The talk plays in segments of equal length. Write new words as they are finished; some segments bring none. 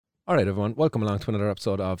All right, everyone, welcome along to another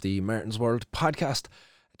episode of the Martin's World podcast.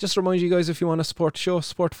 Just to remind you guys, if you want to support the show,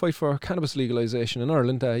 support the fight for cannabis legalisation in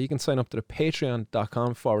Ireland, you can sign up to the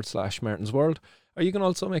patreon.com/Martin's World, or you can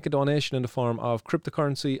also make a donation in the form of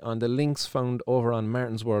cryptocurrency on the links found over on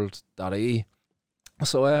martinsworld.ie.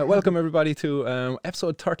 So welcome everybody to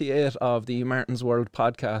episode 38 of the Martin's World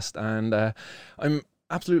podcast, and I'm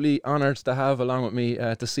absolutely honoured to have along with me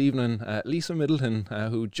this evening Lisa Middleton,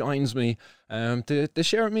 who joins me to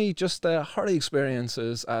share with me just her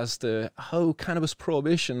experiences as to how cannabis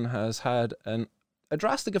prohibition has had a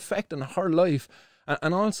drastic effect on her life,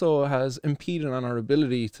 and also has impeded on our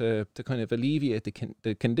ability to kind of alleviate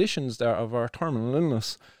the conditions there of our terminal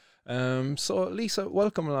illness. So Lisa,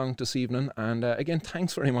 welcome along this evening, and again,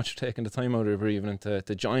 thanks very much for taking the time out of your evening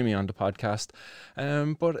to join me on the podcast.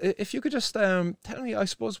 But if you could just tell me, I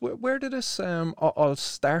suppose, where did this all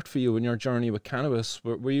start for you in your journey with cannabis?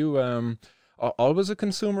 Were you always a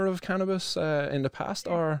consumer of cannabis in the past,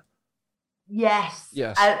 or? Yes.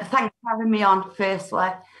 Yes. Thanks for having me on.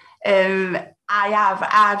 Firstly,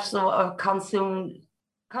 I've sort of consumed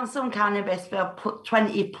cannabis for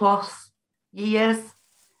 20 plus years.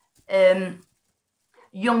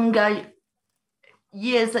 Younger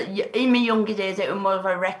years, in my younger days, it was more of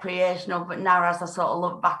a recreational, but now as I sort of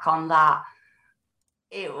look back on that,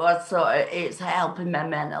 it's helping my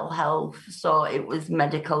mental health. So it was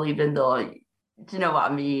medical, even though, do you know what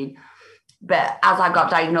I mean? But as I got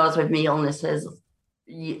diagnosed with my illnesses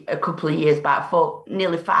a couple of years back, for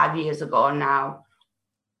nearly 5 years ago now,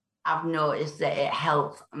 I've noticed that it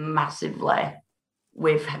helps massively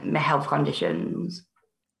with my health conditions.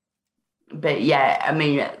 But yeah, I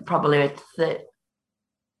mean, probably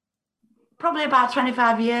about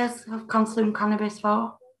 25 years I've consumed cannabis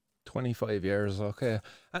for. 25 years, okay.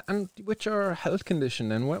 And with your health condition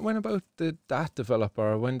then, when about did that develop,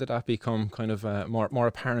 or when did that become kind of more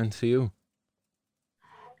apparent to you?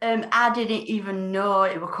 I didn't even know.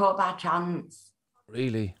 It was caught by chance.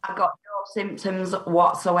 Really? I got no symptoms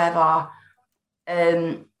whatsoever.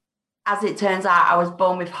 As it turns out, I was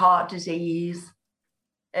born with heart disease,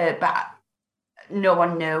 but no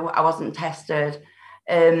one knew. I wasn't tested.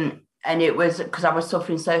 And it was because I was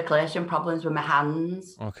suffering circulation problems with my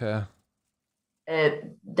hands. Okay.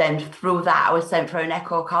 Then through that, I was sent for an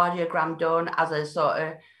echocardiogram done as a sort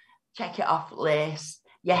of check it off list.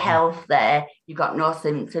 Your health there, you've got no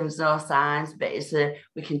symptoms, no signs, but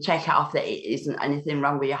we can check it off that it isn't anything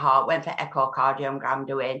wrong with your heart. Went for echocardiogram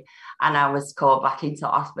doing, and I was called back into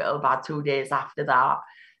hospital about 2 days after that.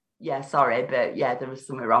 Yeah, sorry, but yeah, there was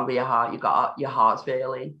something wrong with your heart. Your heart's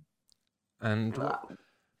failing. And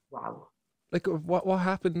wow. Like, what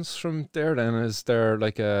happens from there then? Is there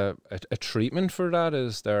like a treatment for that?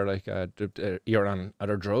 Is there like you're on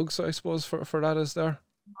other drugs, I suppose, for that, is there?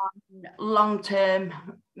 Long-term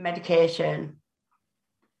medication,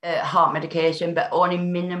 heart medication, but only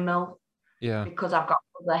minimal. Yeah. Because I've got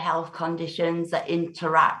other health conditions that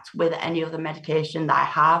interact with any other medication that I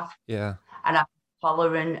have. Yeah. And I'm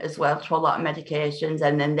tolerant as well to a lot of medications,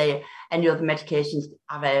 and then any other medications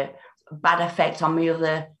have a bad effect on my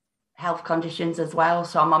other health conditions as well.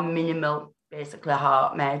 So I'm on minimal, basically,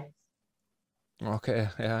 heart med. Okay,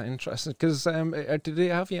 yeah, interesting. Because did they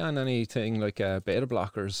have you on anything like beta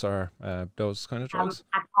blockers or those kind of drugs?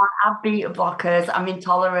 I can't have beta blockers. I'm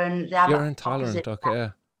intolerant. You're intolerant, okay.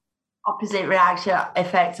 Opposite reaction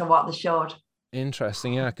effect of what they showed.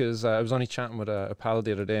 Interesting, yeah, because I was only chatting with a pal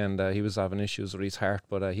the other day, and he was having issues with his heart,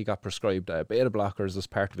 but he got prescribed beta blockers as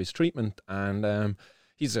part of his treatment, and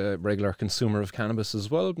he's a regular consumer of cannabis as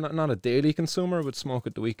well. Not a daily consumer, would smoke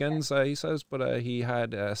at the weekends, he says, but he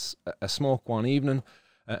had a smoke one evening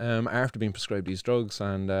after being prescribed these drugs,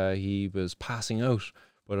 and he was passing out.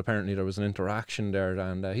 But apparently there was an interaction there,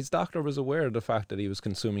 and his doctor was aware of the fact that he was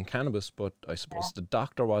consuming cannabis, but I suppose the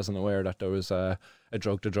doctor wasn't aware that there was a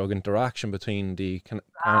drug-to-drug interaction between the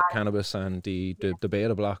cannabis and the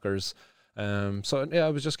beta blockers. So yeah, I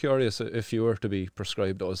was just curious if you were to be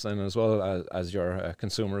prescribed those then as well as you're a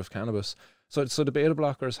consumer of cannabis. So the beta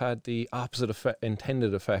blockers had the opposite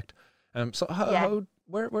intended effect. So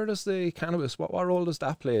where does the cannabis, what role does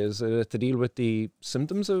that play? Is it to deal with the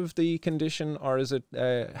symptoms of the condition, or is it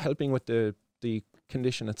helping with the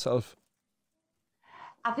condition itself?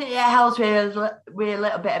 I think it helps with a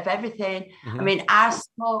little bit of everything. Mm-hmm. I mean, I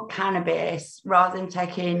smoke cannabis rather than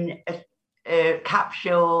taking a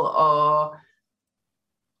capsule, or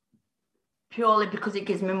purely because it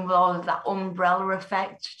gives me more of that umbrella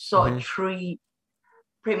effect, sort of treat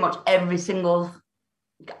pretty much every single.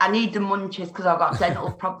 I need the munchies because I've got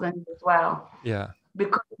dental problems as well. Yeah.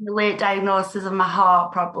 Because of the late diagnosis of my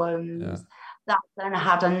heart problems, that then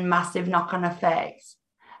had a massive knock-on effect.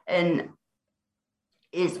 and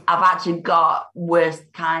I've actually got worst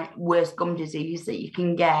gum disease that you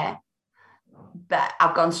can get, but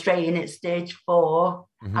I've gone straight in at stage 4.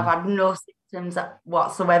 I've had no symptoms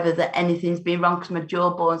whatsoever that anything's been wrong, because my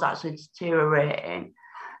jawbone's actually deteriorating.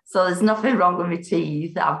 So there's nothing wrong with my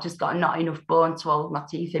teeth. I've just got not enough bone to hold my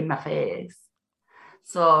teeth in my face.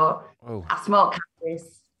 So I smoke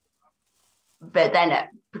cannabis, but then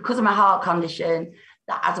because of my heart condition,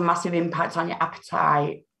 that has a massive impact on your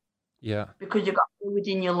appetite. Yeah. Because you've got fluid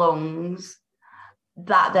in your lungs,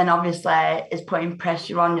 that then obviously is putting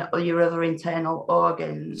pressure on your other internal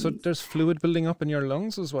organs. So there's fluid building up in your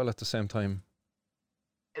lungs as well at the same time?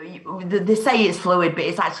 They say it's fluid, but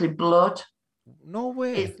it's actually blood. No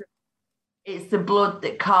way. It's the blood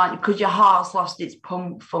that can't, because your heart's lost its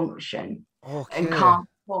pump function. Okay. And can't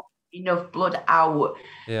pump enough blood out.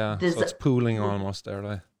 Yeah, so it's pooling almost there,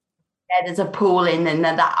 like. Yeah, there's a pooling, and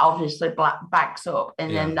then that obviously backs up,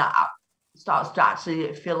 and then that starts to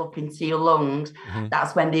actually fill up into your lungs.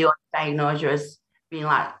 That's when they diagnose you as being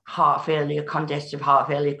like heart failure, congestive heart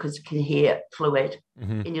failure, because you can hear fluid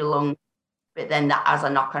in your lungs. But then that has a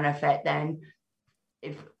knock-on effect. Then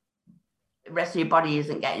if the rest of your body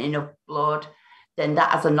isn't getting enough blood, then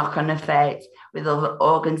that has a knock-on effect with other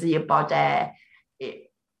organs of your body.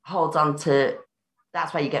 It holds on to,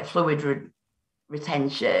 that's why you get fluid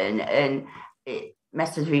retention, and it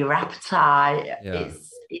messes with your appetite.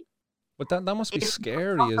 But that must be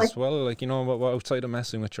scary as well. Like, you know, outside of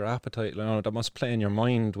messing with your appetite, you know, that must play in your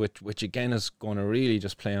mind, which again is going to really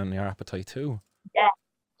just play on your appetite too.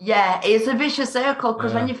 Yeah, it's a vicious circle,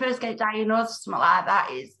 because when you first get diagnosed with something like that,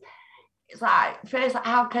 it's like, first,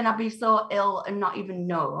 how can I be so ill and not even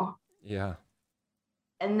know? Yeah.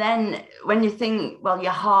 And then when you think, well,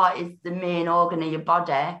 your heart is the main organ of your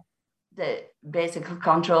body that basically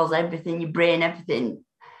controls everything, your brain, everything.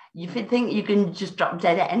 You think you can just drop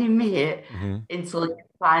dead at any minute until you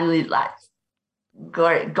finally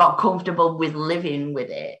got comfortable with living with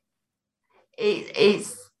it.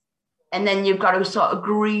 And then you've got to sort of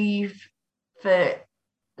grieve for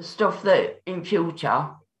stuff that in future,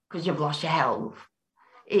 because you've lost your health.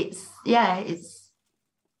 It's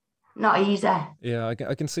not easy. Yeah, I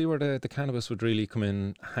can see where the cannabis would really come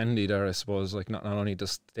in handy there, I suppose. Like not only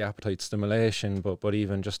just the appetite stimulation, but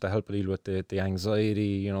even just to help deal with the anxiety,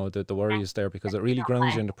 you know, the worries there, because it really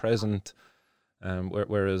grounds you in the present.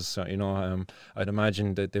 Whereas, you know, I'd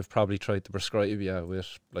imagine that they've probably tried to prescribe you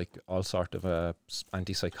with like all sort of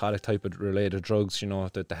antipsychotic type of related drugs, you know,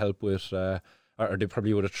 to help with, or they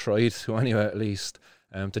probably would have tried to anyway, at least,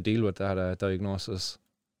 to deal with that diagnosis.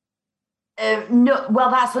 No, well,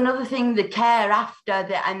 that's another thing. The care after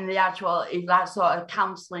and the actual is that sort of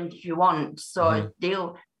counselling if you want. So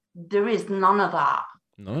there is none of that.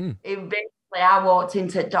 None. Basically, I walked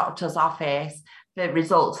into the doctor's office for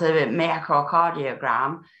results of an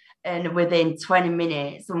echocardiogram, and within 20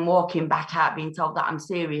 minutes, I'm walking back out being told that I'm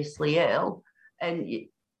seriously ill, and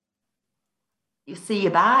you see you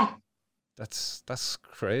bye. That's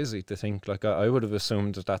crazy to think. Like I would have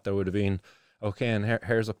assumed that there would have been, okay, and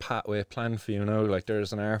here's a pathway plan for you now. Like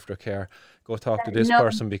there's an aftercare. Go talk to this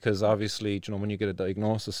person, because obviously, you know, when you get a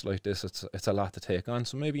diagnosis like this, it's a lot to take on.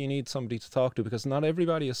 So maybe you need somebody to talk to, because not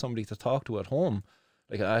everybody has somebody to talk to at home.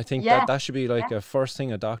 Like I think that should be like a first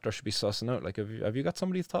thing a doctor should be sussing out. Like have you got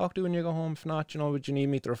somebody to talk to when you go home? If not, you know, would you need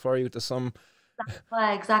me to refer you to some?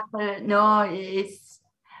 Exactly. No,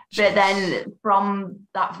 but then from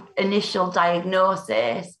that initial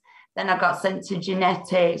diagnosis, then I got sent to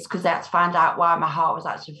genetics, because they had to find out why my heart was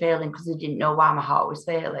actually failing, because they didn't know why my heart was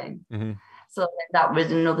failing. So that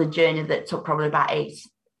was another journey that took probably about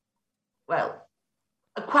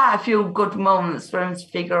quite a few good months for them to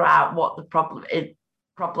figure out what the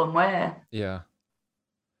problem were. Yeah.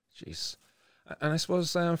 Jeez. And I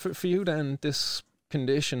suppose for you then, this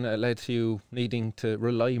condition led to you needing to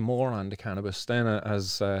rely more on the cannabis then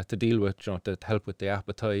as to deal with, you know, to help with the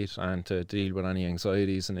appetite and to deal with any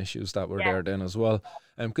anxieties and issues that were there then as well.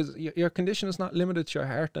 Because your condition is not limited to your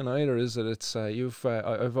heart then either, is it? It's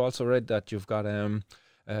I've also read that you've got I'm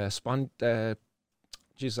just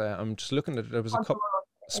looking at it, there was a couple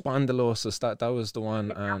spondylosis, that was the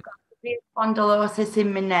one. And spondylosis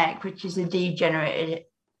in my neck, which is a degenerative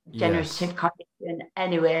condition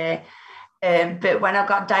anyway. But when I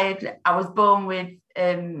got diagnosed, I was born with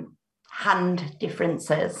hand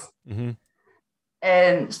differences.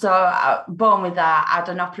 So I born with that. I had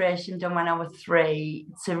an operation done when I was 3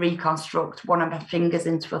 to reconstruct one of my fingers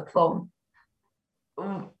into a thumb.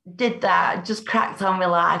 Did that, just cracked on with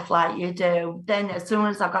life like you do. Then as soon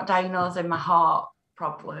as I got diagnosed with my heart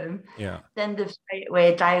problem, then they straight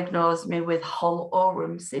away diagnosed me with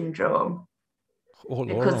Hull-Oram syndrome. Oh,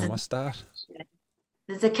 because Lorem, what's that?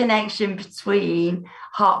 there's a connection between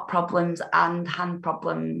heart problems and hand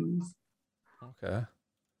problems. Okay.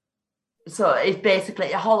 So it's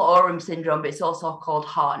basically a Hall-Oram syndrome, but it's also called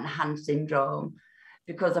heart and hand syndrome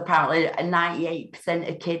because apparently 98%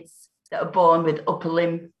 of kids that are born with upper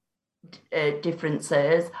limb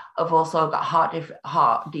differences have also got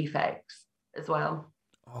heart defects as well.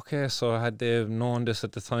 Okay, so had they known this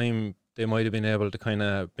at the time, they might have been able to kind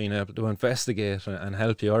of been able to investigate and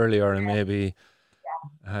help you earlier, and maybe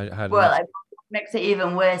had an Well, what makes it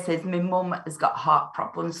even worse is my mum has got heart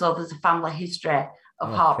problems, so there's a family history of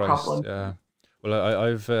oh heart Christ, problems. yeah. Well,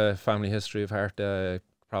 I've a family history of heart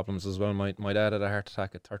problems as well. My dad had a heart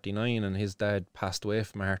attack at 39, and his dad passed away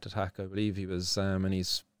from a heart attack. I believe he was in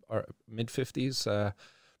his mid 50s,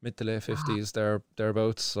 mid to late 50s,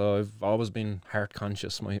 thereabouts. So I've always been heart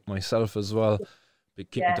conscious myself as well. Be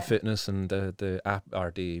keeping the Yeah, fitness and the app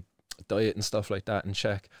or the diet and stuff like that in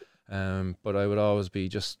check. But I would always be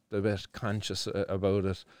just a bit conscious about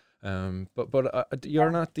it. But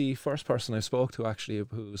you're not the first person I spoke to actually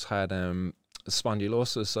who's had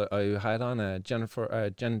spondylosis. I had on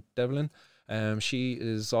Jen Devlin. She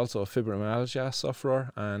is also a fibromyalgia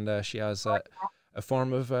sufferer, and she has a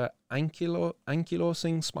form of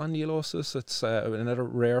ankylosing spondylosis. It's another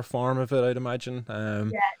rare form of it, I'd imagine. yeah,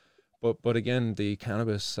 But again, the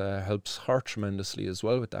cannabis helps her tremendously as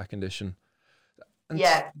well with that condition. And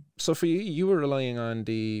yeah. so for you, you were relying on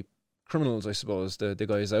the criminals, I suppose, the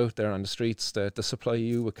guys out there on the streets to supply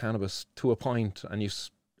you with cannabis to a point, and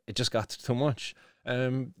it just got too much.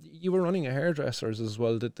 You were running a hairdressers as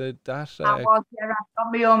well. Did that? I was, yeah, I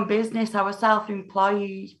got my own business. I was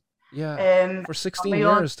self-employed. Yeah, for Got 16 my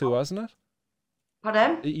own, years too, wasn't it?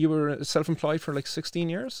 pardon? You were self-employed for like 16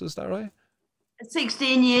 years, is that right?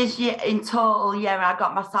 16 years in total. Yeah, I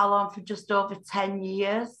got my salon for just over 10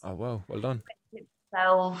 years. Oh wow, well done.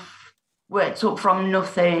 Self worked up from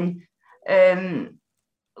nothing, um,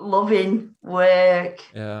 loving work.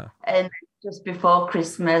 Yeah. And just before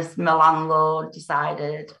Christmas, my landlord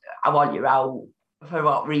decided, I want you out. For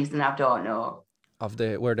what reason, I don't know. Of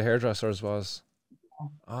the where the hairdressers was.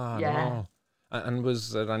 Ah, Yeah. no. And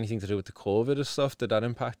was it anything to do with the COVID and stuff? Did that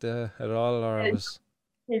impact at all, or was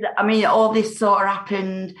I mean, all this sort of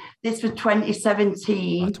happened. This was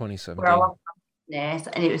 2017 where I 2017? lost business,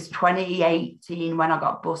 and it was 2018 when I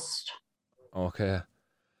got bust. Okay.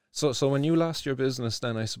 So when you lost your business,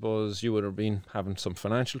 then I suppose you would have been having some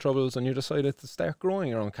financial troubles, and you decided to start growing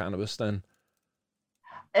your own cannabis. Then,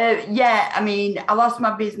 Yeah, I mean, I lost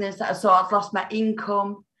my business, so I've lost my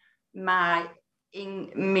income, my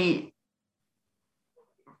in me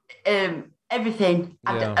everything.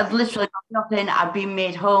 yeah. I'd literally got nothing. I'd been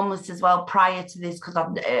made homeless as well prior to this because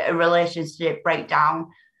of a relationship breakdown.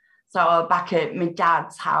 So I was back at my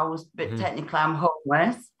dad's house, but Hmm. technically I'm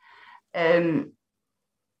homeless. Um,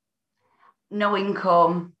 no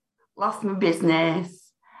income, lost my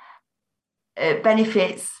business,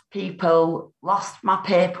 benefits people, lost my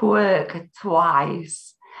paperwork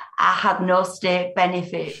twice. I had no state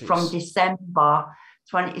benefit from Jeez. December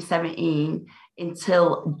 2017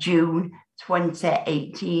 until June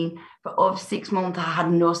 2018. For over 6 months, I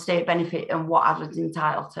had no state benefit and what I was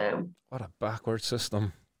entitled to. What a backward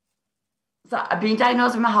system. So I've been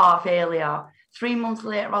diagnosed with my heart failure. 3 months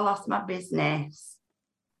later, I lost my business.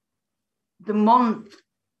 The month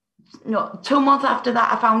No, 2 months after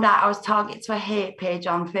that, I found out I was targeted to a hate page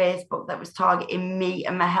on Facebook that was targeting me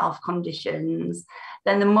and my health conditions.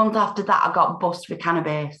 Then the month after that, I got busted with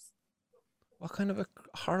cannabis. What kind of a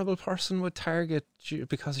horrible person would target you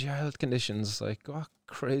because of your health conditions? Like, what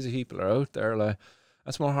crazy people are out there? Like,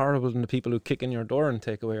 that's more horrible than the people who kick in your door and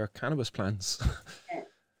take away your cannabis plants.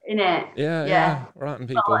 In it, Yeah, yeah. yeah, rotten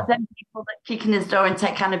But like people. them people that kick in his door and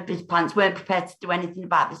take cannabis plants weren't prepared to do anything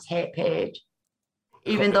about this hate page,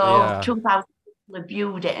 even though Yeah, 2,000 people have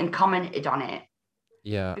viewed it and commented on it.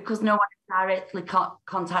 yeah. Because no one directly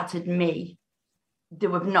contacted me, they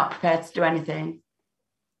were not prepared to do anything.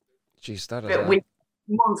 Jeez, that is But a we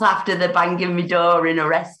months after the banging my door and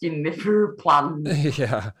arresting me for plans.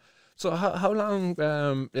 yeah. So how long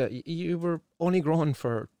yeah, you were only growing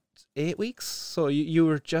for 8 weeks? So you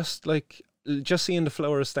were just like just seeing the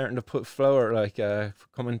flowers starting to put flower like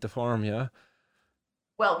come into form, yeah?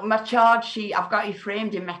 Well, my charge sheet, I've got it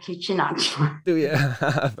framed in my kitchen actually. Do you?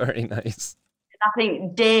 Very nice. I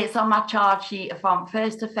think dates on my charge sheet are from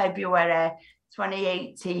 1st of February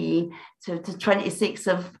 2018 to the 26th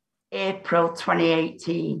of April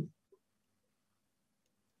 2018.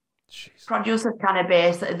 Jeez. Produce of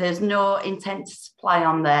cannabis, there's no intent to supply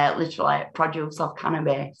on there, literally produce of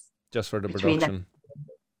cannabis Just for the between them. production.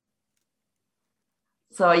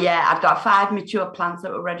 So yeah, I've got 5 mature plants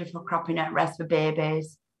that were ready for cropping out, rest for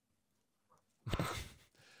babies.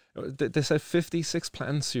 They said 56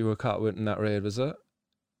 plants you were caught with in that raid, was it?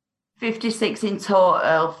 56 in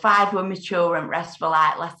total. 5 were mature and rest were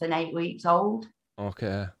like less than 8 weeks old.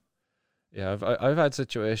 Okay. Yeah, I've had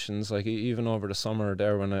situations like even over the summer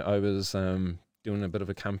there when I was doing a bit of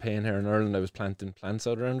a campaign here in Ireland. I was planting plants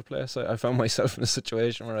out around the place. I found myself in a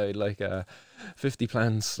situation where I had like 50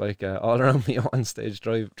 plants like all around me at one stage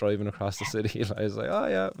driving across the city. I was like, oh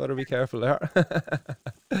yeah, better be careful there.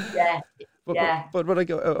 Yeah, yeah. But like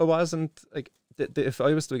I wasn't like if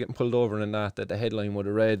I was still getting pulled over in that the headline would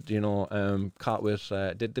have read, caught with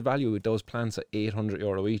the value with those plants at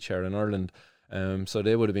 €800 each here in Ireland. So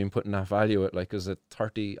they would have been putting that value at like is it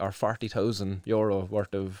 30 or €40,000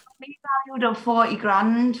 worth of We valued on 40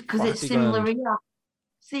 grand because it's 40 similar grand.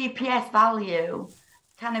 here. CPS value,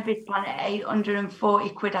 cannabis plant at 840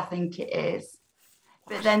 quid, I think it is.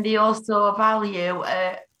 But then they also value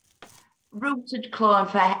a rooted clone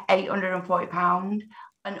for £840,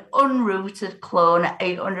 an unrooted clone at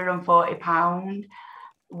 £840,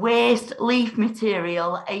 waste leaf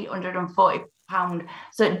material £840.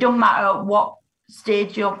 So it doesn't matter what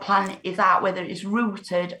stage your plant is at, whether it's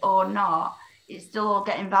rooted or not, it's still all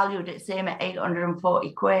getting valued at same at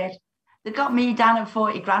 840 quid. They got me down at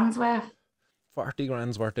 40 grand's worth. 40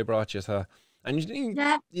 grand's worth they brought you to. And you think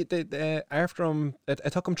Yeah. after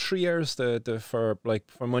it took them 3 years for like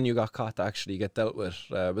from when you got caught to actually get dealt with.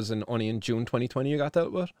 Was in only in June 2020 you got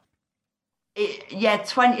dealt with. Yeah,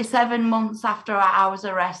 27 months after I was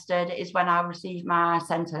arrested is when I received my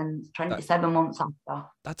sentence, That 27 months after.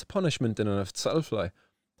 that's a punishment in and of itself, like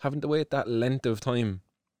having to wait that length of time.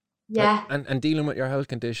 Yeah, And dealing with your health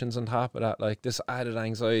conditions on top of that, like this added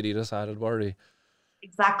anxiety, this added worry.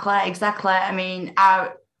 exactly, exactly. I mean, I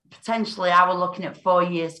was looking at 4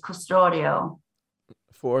 years custodial.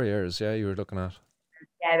 4 years, yeah, you were looking at.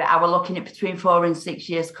 Yeah, I was looking at between 4 and 6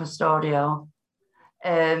 years custodial.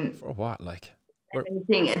 Um, For what, like? We're,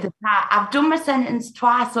 I've done my sentence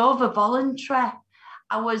twice over voluntary.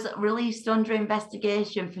 I was released under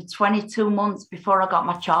investigation for 22 months before I got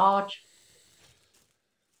my charge.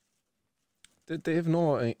 they have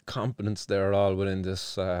no competence there at all within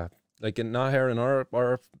this. Like not here in our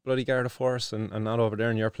bloody Garda force, and not over there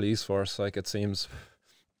in your police force. Like it seems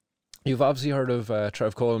you've obviously heard of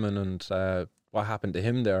Trev Coleman and what happened to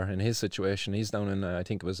him there in his situation. He's down in I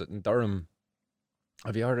think it was in Durham.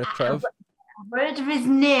 Have you heard of I've Trev? heard of his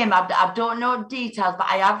name. I don't know details, but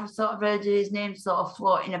I have sort of heard of his name sort of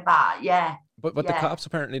floating about. Yeah, But the yeah. cops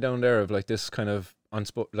apparently down there have like this kind of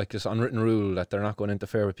like this unwritten rule that they're not going to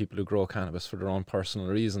interfere with people who grow cannabis for their own personal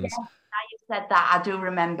Yeah, reasons. now you said that, I do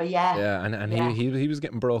remember. Yeah, Yeah, and yeah. he was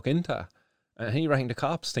getting broke into. And he rang the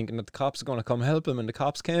cops thinking that the cops are going to come help him. And the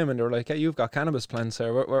cops came and they were like, hey, you've got cannabis plants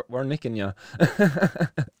here. We're nicking you. Oh,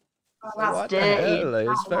 It's like, that's what the hell? dirty. Like,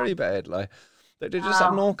 it's very bad. Like, they just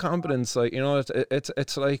have Oh, no competence. Like,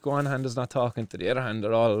 it's like one hand is not talking to the other hand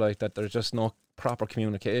at all. Like, that there's just no proper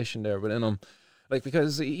communication there within them. Like,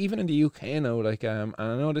 because even in the UK now, like, and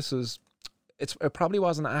I know this is it probably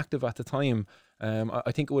wasn't active at the time.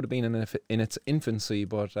 I think it would have been in its infancy,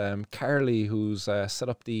 but Carly, who's set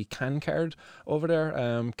up the Can card over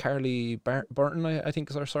there, Carly Burton, I think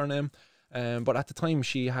is her surname. But at the time,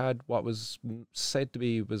 she had what was said to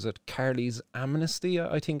be was it Carly's Amnesty.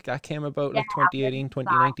 I think that came about yeah, like I've heard 2018, of that.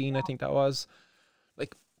 2019. I think that was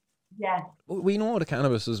like Yeah, we know the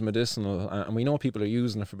cannabis is medicinal and we know people are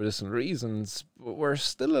using it for medicinal reasons, but we're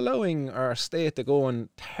still allowing our state to go and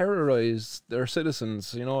terrorize their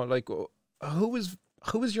citizens. Like who is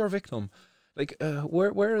who is your victim? Like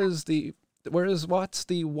where is the what's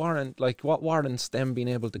the warrant? Like what warrants them being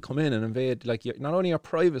able to come in and invade like not only your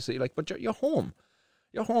privacy, like but your home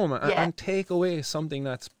yeah, and take away something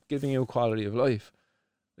that's giving you quality of life.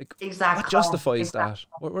 Like, what exactly, justifies exactly.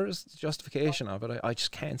 that? Where is the justification of it? I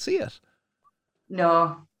just can't see it.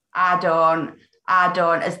 No, I don't. I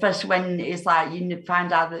don't, especially when it's like you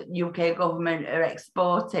find out that UK government are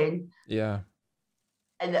exporting Yeah.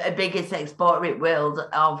 and the biggest exporter in the world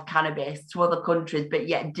of cannabis to other countries, but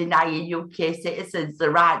yet denying UK citizens the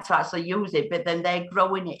right to actually use it. But then they're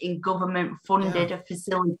growing it in government Yeah. funded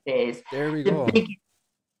facilities, There we the go.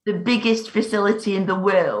 the biggest facility in the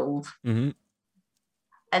world, Hmm.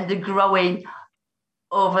 and they're growing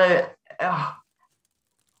over. Oh,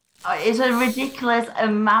 it's a ridiculous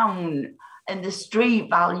amount, and the street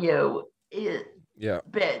value is, Yeah.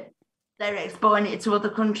 but they're exporting it to other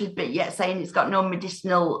countries, but yet saying it's got no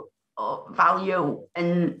medicinal value.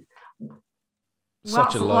 And Such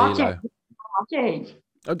what's a the lie, logic? like.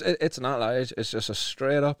 Logic? It's not lie. It's just a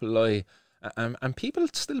straight up lie. And people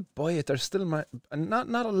still buy it. There's still and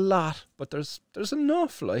not a lot, but there's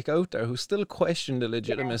enough like out there who still question the Yeah,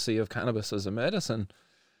 legitimacy of cannabis as a medicine.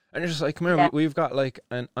 And you're just like, come here, yeah, we've got like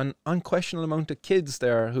an unquestionable amount of kids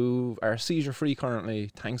there who are seizure free currently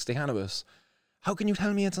thanks to cannabis. How can you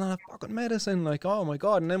tell me it's not a fucking medicine? Like, oh my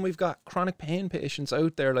God. And then we've got chronic pain patients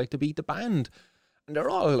out there like to beat the band. And they're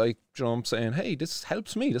all like, you know, saying, hey, this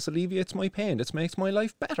helps me. This alleviates my pain. This makes my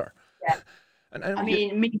life better. yeah. I And you,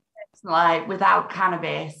 mean, me personally, without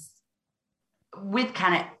cannabis,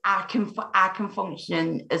 I can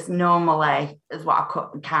function as normally as what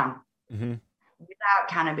can. mm-hmm. Without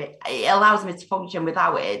cannabis, it allows me to function.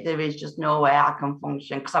 Without it, there is just no way I can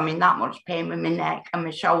function because I'm in that much pain with my neck and my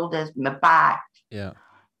shoulders, my back, Yeah.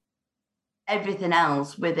 everything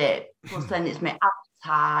else with it. Plus, then it's my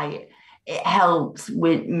appetite. It helps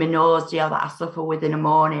with my nausea that I suffer with in the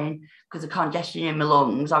morning because of congestion in my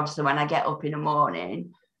lungs. Obviously, when I get up in the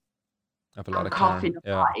morning, I have a lot I'm of coughing calm. a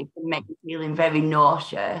Yeah. lot. It can make me feeling very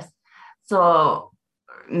nauseous. So,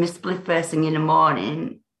 my split first thing in the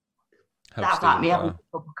morning, Helps that's deal like me with having a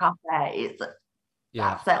that. cup of coffee.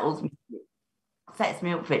 Yeah. That sets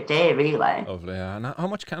me up for the day, really. Lovely. Yeah. And how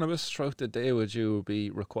much cannabis throughout the day would you be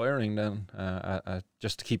requiring then,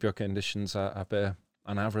 just to keep your conditions at bay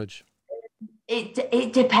on average?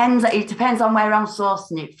 It depends. It depends on where I'm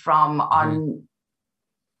sourcing it from. Mm-hmm. On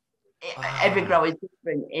every Ah. grow is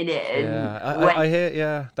different in it, and Yeah, when I hate,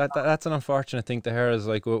 yeah, that's an unfortunate thing to hear is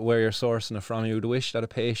like where you're sourcing it from. You would wish that a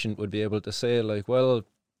patient would be able to say like, well,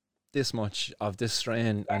 this much of this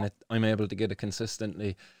strain and I'm able to get it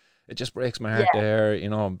consistently. It just breaks my heart to yeah. hear, you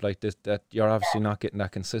know, like this, that you're obviously not getting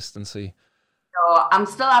that consistency. So I'm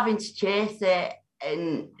still having to chase it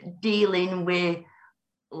and dealing with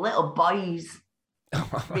little boys.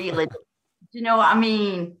 Really, do you know what I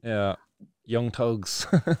mean? Yeah, young thugs.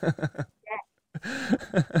 They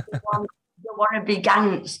want to be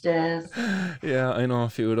gangsters. Yeah, I know a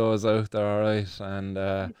few of those out there, all right. And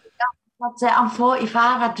That's it. I'm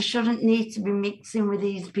 45. I shouldn't need to be mixing with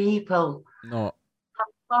these people. no,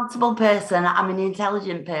 Responsible person. I'm an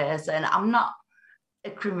intelligent person. I'm not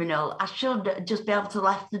a criminal. I should just be able to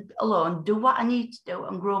left it alone, do what I need to do,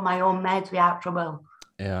 and grow my own meds without trouble.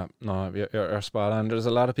 yeah, no, you're spot on. There's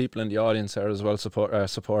a lot of people in the audience there as well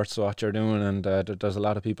supports what you're doing, and there's a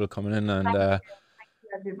lot of people coming in, and Thank you,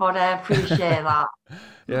 everybody. I appreciate that.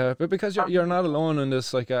 yeah, but because you're not alone in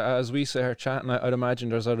this, like as we say here chatting, I'd imagine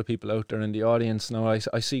there's other people out there in the audience. Now I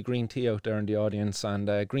see Green Tea out there in the audience,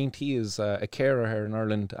 and Green Tea is a carer here in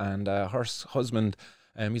Ireland, and her husband.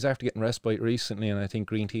 He's after getting respite recently, and I think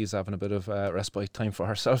Green Tea is having a bit of respite time for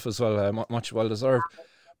herself as well, much well deserved.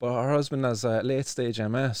 But her husband has late stage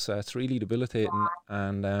MS. It's really debilitating,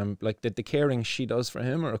 and like the caring she does for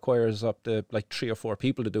him requires up to like 3 or 4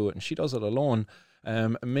 people to do it, and she does it alone. Yeah,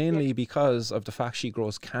 Mainly because of the fact she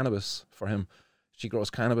grows cannabis for him. She grows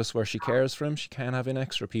cannabis where she cares for him. She can't have in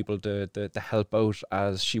extra people to help out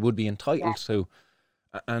as she would be yeah. entitled to.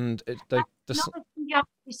 And it like this. Another thing, you have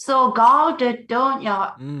to be so guarded, don't you?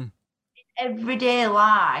 Mm, Everyday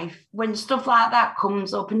life, when stuff like that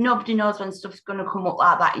comes up, and nobody knows when stuff's going to come up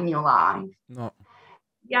like that in your life, no,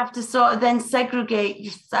 you have to sort of then segregate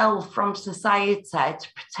yourself from society to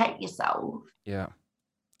protect yourself. yeah.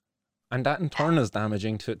 And that in turn is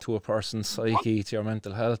damaging to a person's psyche, to your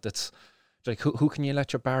mental health. It's like who can you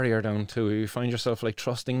let your barrier down to? You find yourself like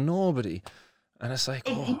trusting nobody, and it's like,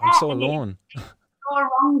 oh, I'm Yeah, so and it's alone. so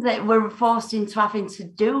wrong that we're forced into having to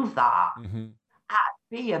do that. Hmm.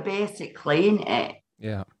 Fear, basically, isn't it?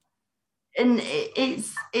 Yeah, And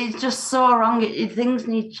it's just so wrong. Things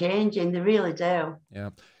need changing. They really do. yeah.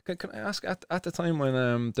 Can I ask at the time when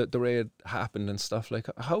the raid happened and stuff like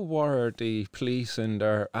how were the police and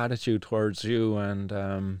their attitude towards you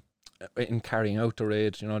and in carrying out the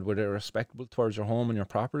raid? You know, were they respectable towards your home and your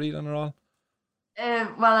property then at all?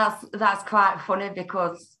 Well, that's quite funny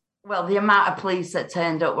because well, the amount of police that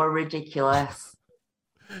turned up were ridiculous.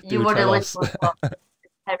 You Do would have tell lived us. with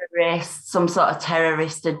terrorists. Some sort of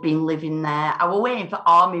terrorist had been living there. I was waiting for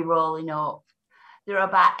army rolling up. There were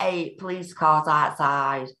about 8 police cars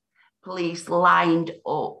outside. Police lined up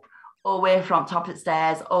all the way from top of the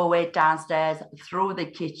stairs, all the way downstairs, through the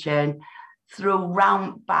kitchen, through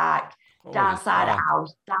round back, Holy downside the crap!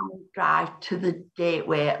 house, down the drive to the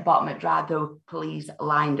gateway, at bottom of the drive. There were police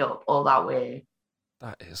lined up all that way.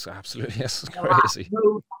 That is absolutely yes, They're like, crazy.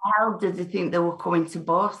 who the hell did they think they were coming to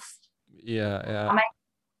bust? Yeah, I mean,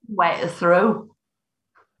 wait through.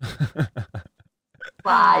 yeah.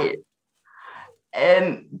 Like,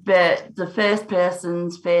 but the first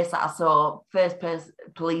person's face that I saw, first person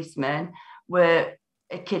policeman, were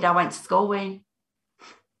a kid I went to school with.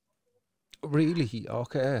 Really?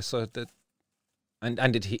 Okay. So that. And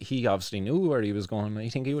did he obviously knew where he was going? I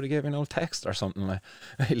think he would have given an old text or something like,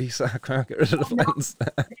 "Hey Lisa, I can't get rid of the No, fence."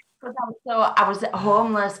 because I was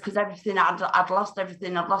homeless because everything I'd lost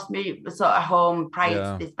everything. I'd lost me sort of home prior to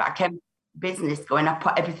Yeah, this, but I kept business going. I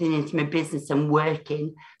put everything into my business and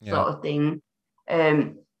working yeah. sort of thing.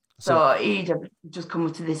 Um, So so he'd have just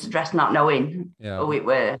come to this address not knowing yeah, who it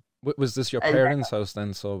were. was this your And parents' house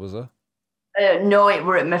then? So was it? no, it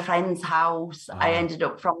were at my friend's house. I Ah, ended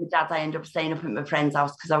up from my dad's. I ended up staying up at my friend's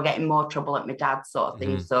house because I was getting more trouble at my dad's sort of thing.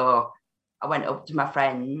 mm-hmm, So I went up to my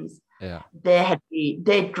friends. yeah,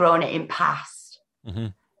 They'd grown it in past. mm-hmm,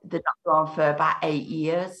 They'd not grown for about 8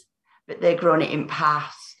 years, but they'd grown it in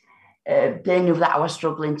past. They knew that I was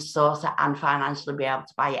struggling to source it and financially be able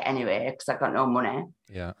to buy it anyway because I got no money.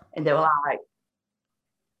 yeah. And they were like,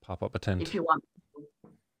 Pop up a tent. if you want,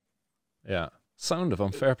 Yeah. Sound of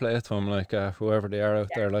them. Fair play to them. Like whoever they are out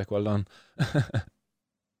yeah. there. Like well done.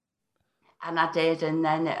 And I did. And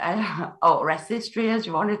then, rest history, as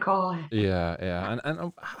you want to call it. Yeah, yeah.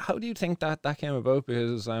 And how do you think that that came about?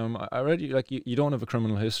 Because I read you like you don't have a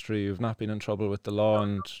criminal history. You've not been in trouble with the law,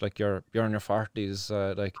 and like you're in your forties.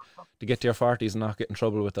 Like to get to your forties and not get in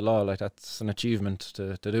trouble with the law, like that's an achievement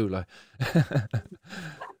to do. Like,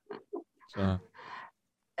 so.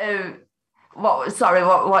 Um, sorry,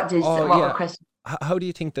 Oh what were yeah. question? How do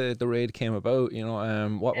you think the raid came about? You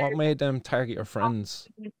know, what made them target your friends?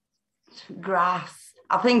 Grass.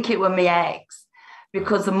 I think it was my ex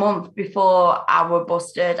because a month before I was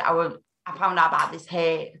busted, I found out about this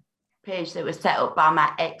hate page that was set up by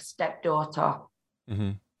my ex stepdaughter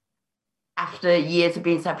Mm-hmm. after years of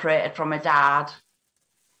being separated from my dad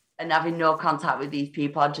and having no contact with these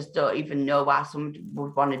people. I just don't even know why someone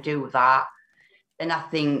would want to do that. And I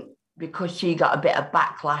think because she got a bit of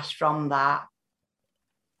backlash from that,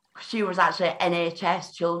 she was actually an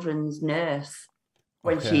NHS children's nurse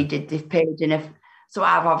when she Okay. did this page. And so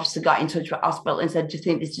I've obviously got in touch with hospital and said, do you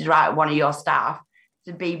think this is right, one of your staff,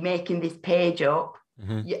 to be making this page up?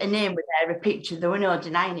 Mm-hmm. A name was there, a picture, there were no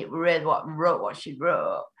denying it. We read what she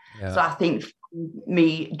wrote. Yeah. So I think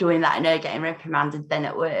me doing that and her getting reprimanded then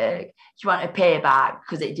at work, she wanted to pay back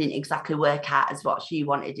because it didn't exactly work out as what she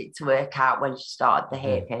wanted it to work out when she started the Mm-hmm.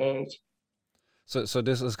 hate page. So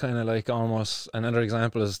this is kind of like almost another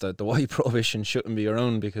example is that the white prohibition shouldn't be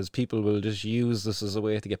around because people will just use this as a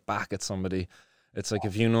way to get back at somebody. It's like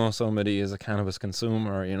if you know somebody is a cannabis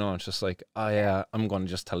consumer, you know, it's just like, oh yeah, I'm going to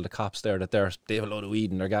just tell the cops there that they have a load of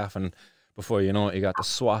weed in their gaff, and before you know it, you got the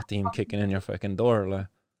SWAT team kicking in your fucking door, like,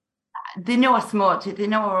 They know I smoked it, they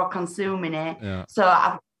know we're consuming it. yeah, So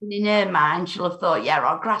I've in her mind, she'll have thought, yeah,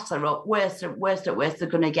 I'll grass her up. Worst at worst, they're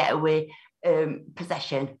going to get away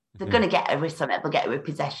possession. They're mm-hmm. going to get away something, they'll get away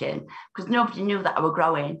possession. Because nobody knew that I were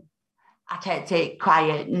growing. I kept it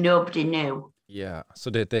quiet, nobody knew. Yeah. So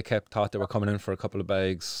they kept thought they were coming in for a couple of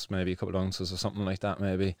bags, maybe a couple of ounces or something like that,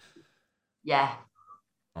 maybe. Yeah.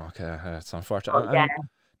 Okay, it's unfortunate. But yeah,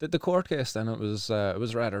 And the court case then it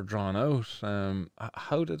was rather drawn out.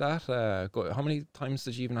 How did that go? How many times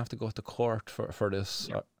did you even have to go to court for this?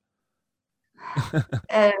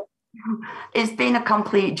 uh, it's been a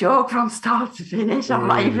complete joke from start to finish. I'm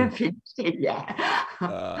not even Really? finished it yet.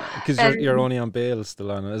 Because you're um, only on bail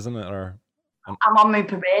still on it, isn't it? Or on I'm on my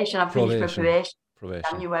probation. I finished my probation? probation in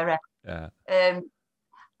Probation. January. Yeah. Um,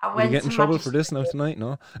 I Will you went get in to trouble for magistrate. this now tonight?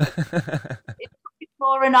 No.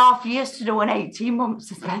 4.5 years to do an 18-month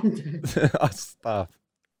suspended. Oh, stop.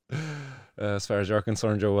 As far as you're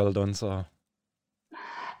concerned, you're well done. So.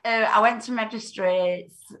 I went to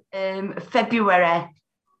magistrates February.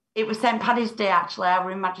 It was St. Paddy's Day, actually. I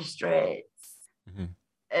was in magistrates. Mhm.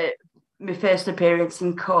 Uh, my first appearance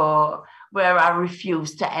in court, where I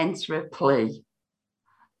refused to enter a plea.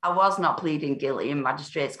 I was not pleading guilty in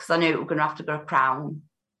magistrates because I knew it was going to have to go to Crown.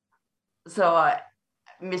 So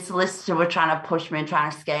my solicitor were trying to push me and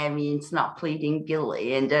trying to scare me into not pleading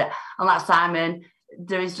guilty. And I'm like, Simon,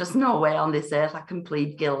 there is just no way on this earth I can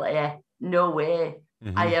plead guilty. No way.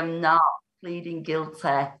 I Mhm. am not pleading guilty.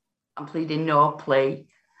 I'm pleading no plea.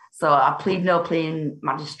 So I plead no plea in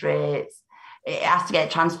magistrates. It has to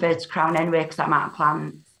get transferred to Crown anyway because I'm out of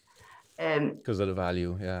plans. Because of the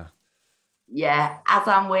value, yeah. Yeah, as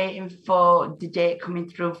I'm waiting for the date coming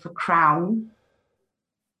through for Crown,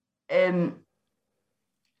 then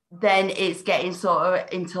it's getting sort of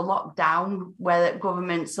into lockdown where the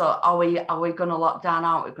government sort are we going to lock down?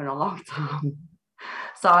 Aren't we going to lock down?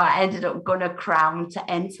 So I ended up going to Crown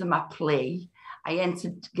to enter my plea. I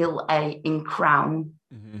entered guilty in Crown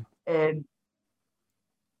Mhm. um,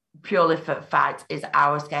 purely for the fact is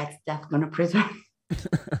I was scared to death going to prison.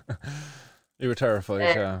 You were terrified,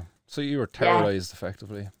 uh, yeah. So you were yeah, terrorized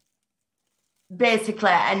effectively. basically,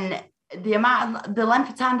 and the length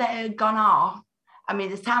of time that it had gone off, I mean,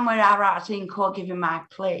 the time where I was actually in court giving my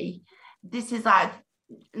plea, this is like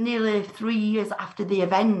nearly 3 years after the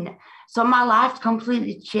event. So my life's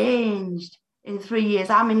completely changed in 3 years.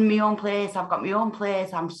 I'm in my own place. I've got my own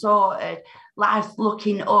place. I'm sorted. Life's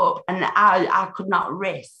looking up, and I could not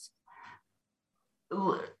risk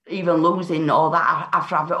even losing all that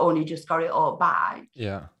after I've only just got it all back.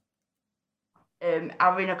 Yeah.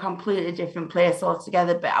 I'm in a completely different place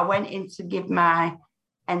altogether. But I went in to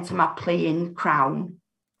enter my plea in Crown.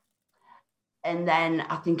 And then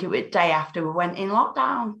I think it was the day after we went in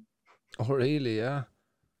lockdown. Oh, really? Yeah.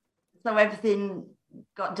 So everything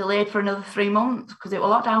got delayed for another 3 months because it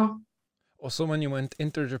was lockdown. Oh, so when you went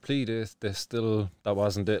entered your plea, they still, that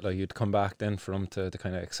wasn't it. Like you'd come back then for them to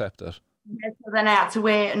kind of accept it. Yeah, so then I had to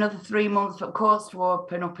wait another 3 months for courts to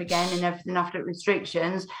open up again and everything after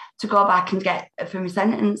restrictions to go back and get for my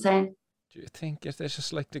sentencing. Do you think it's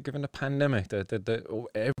just like given the pandemic,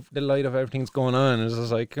 the light of everything's going on, it's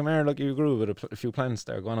just like, come here, look, you grew with a few plants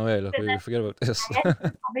there going away, look, we forget about this.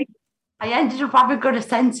 I ended up having got a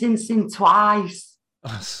sentencing twice.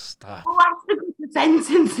 Oh, stop. Who has to go to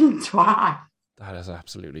sentencing twice? That is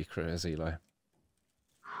absolutely crazy, like.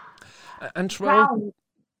 And throughout...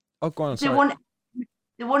 Oh, go on, sorry.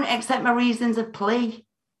 They wouldn't accept my reasons of plea.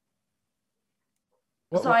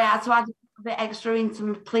 So I had to add a bit extra into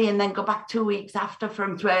my plea and then go back 2 weeks after for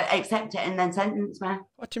them to accept it and then sentence me.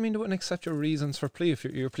 What do you mean they wouldn't accept your reasons for plea if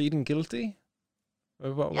you're pleading guilty?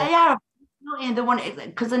 Yeah. They wouldn't,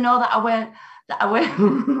 because they know that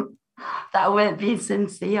I weren't being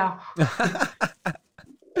sincere.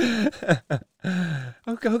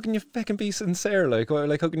 How can you fucking be sincere? Like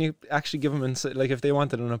how can you actually give them like if they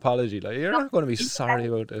wanted an apology? Like you're not going to be sorry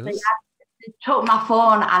about this. I took my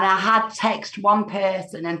phone and I had text one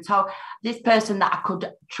person and told this person that I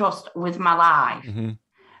could trust with my life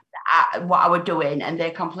what I was doing, and they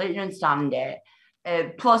completely understand it.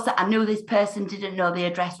 Plus, I knew this person didn't know the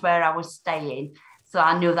address where I was staying, so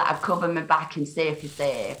I knew that I'd cover my back and safe.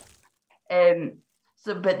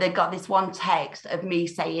 But they got this one text of me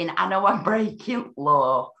saying, I know I'm breaking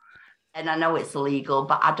law and I know it's illegal,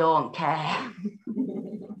 but I don't care.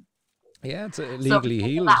 Yeah, it's legally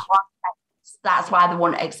healed. That's why they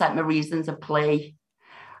won't accept my reasons of plea.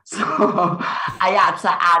 So I had to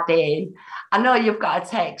add in, I know you've got a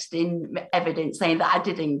text in evidence saying that I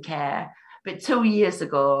didn't care, but 2 years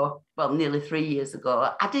ago, well, nearly 3 years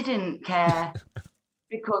ago, I didn't care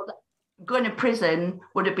because going to prison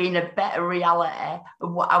would have been a better reality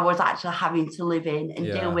of what I was actually having to live in and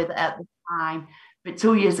deal with at the time. But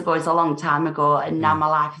 2 years ago is a long time ago, and now my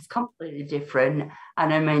life is completely different,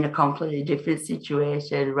 and I'm in a completely different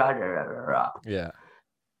situation. Yeah.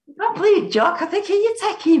 Complete joke. I think you're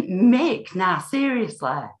taking mick now,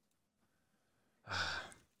 seriously.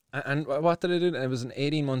 And what did I do? It was an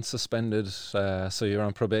 18-month suspended, so you're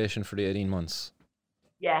on probation for the 18 months.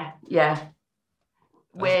 Yeah.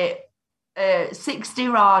 We're 60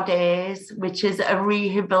 raw days, which is a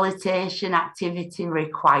rehabilitation activity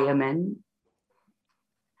requirement.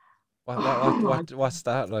 What's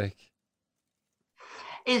that like?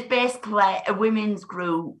 It's basically a women's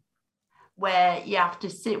group where you have to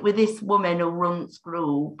sit with this woman who runs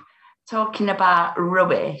group talking about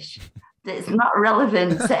rubbish that's not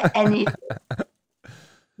relevant to anything.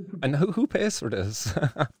 And who pays for this?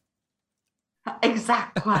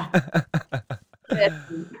 Exactly.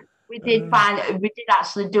 We did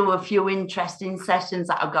actually do a few interesting sessions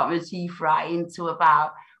that I got my teeth right into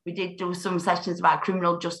about. We did do some sessions about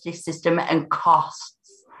criminal justice system and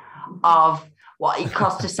costs of what it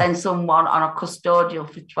costs to send someone on a custodial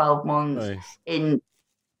for 12 months in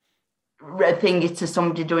a thing to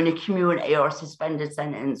somebody doing a community or a suspended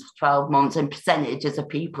sentence for 12 months and percentages of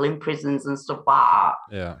people in prisons and stuff like that.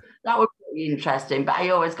 Yeah. That was pretty interesting, but I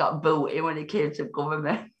always got booted when it came to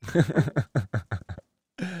government.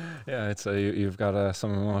 Yeah, it's you've got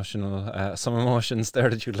some emotions there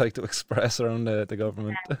that you'd like to express around the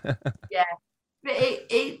government. Yeah. But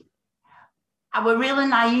I was really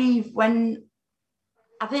naive when,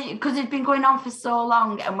 I think, because it's been going on for so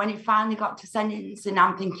long, and when it finally got to sentencing,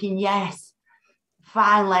 I'm thinking, yes,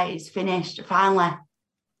 finally, it's finished, finally.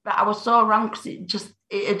 But I was so wrong because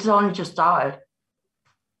it's only just started.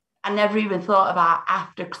 I never even thought about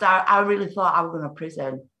after, because I really thought I was going to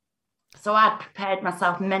prison. So I'd prepared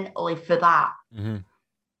myself mentally for that. Mm-hmm.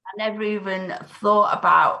 I never even thought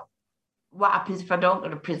about what happens if I don't go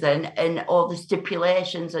to prison and all the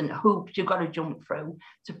stipulations and hoops you've got to jump through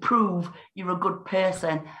to prove you're a good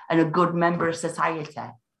person and a good member of society.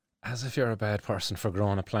 As if you're a bad person for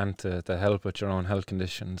growing a plant to help with your own health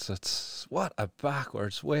conditions. It's what a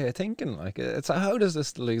backwards way of thinking. Like, it's how does this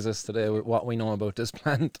still exist today with what we know about this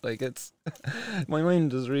plant? Like, it's my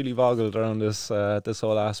mind is really boggled around this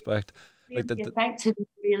whole aspect. Like Really affected me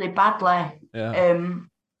really badly. yeah.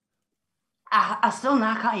 I still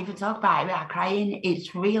now can't even talk about it without crying.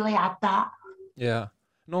 It's really had that. Yeah.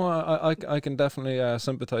 No, I can definitely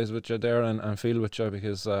sympathize with you there and feel with you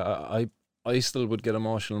because I still would get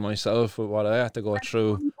emotional myself with what I had to go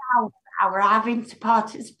through. I were having to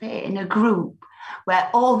participate in a group where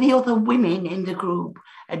all the other women in the group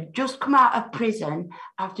had just come out of prison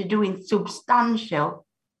after doing substantial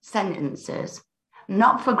sentences,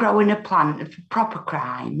 not for growing a plant, for proper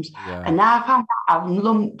crimes. Yeah. And I found out I'm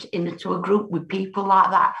lumped into a group with people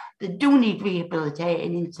like that that do need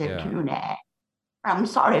rehabilitating into the Yeah. community. I'm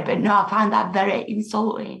sorry, but no, I find that very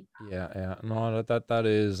insulting. Yeah. No, that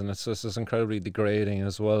is, and it's just it's incredibly degrading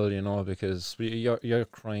as well, you know, because your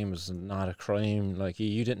crime is not a crime. Like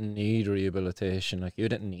you didn't need rehabilitation. Like you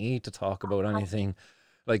didn't need to talk about anything.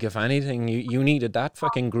 Like if anything, you needed that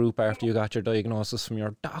fucking group after you got your diagnosis from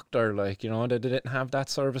your doctor. Like, you know, they didn't have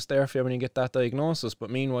that service there for you when you get that diagnosis.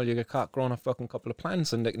 But meanwhile, you get caught growing a fucking couple of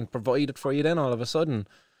plants, and they can provide it for you then all of a sudden.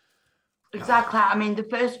 Exactly. I mean, the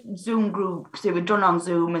first Zoom group, because it was done on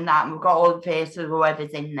Zoom and that, and we've got all the faces of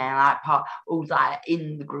whoever's in there, like part who's like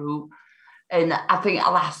in the group. And I think it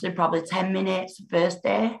lasted probably 10 minutes the first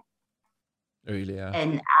day. Really, yeah.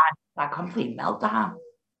 And I had a complete meltdown.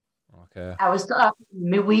 Okay. I was still having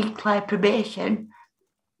my weekly probation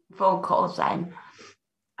phone calls then.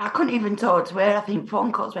 I couldn't even talk to her. I think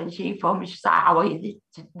phone calls when she phoned me, she's like, how are you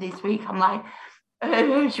this week? I'm like,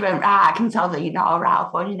 she went, right, I can tell that you're not all right.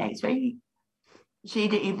 I'll phone you next week. She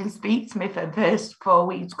didn't even speak to me for the first 4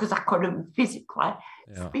 weeks because I couldn't physically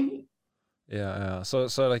speak. Yeah. So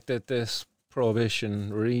like this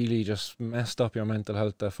prohibition really just messed up your mental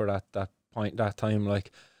health there for that time.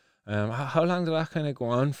 Like, how long did that kind of go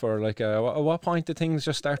on for? Like, at what point did things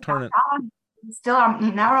just start turning? Still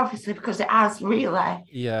happening now, obviously, because it has really.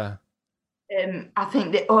 Yeah. I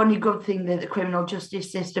think the only good thing that the criminal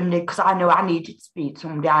justice system did, because I know I needed to speak to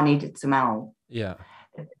somebody, I needed some help. Yeah.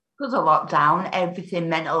 Because of lockdown, everything,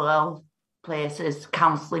 mental health places,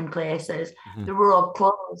 counselling places, they were all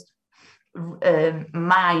closed.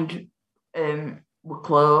 Mind were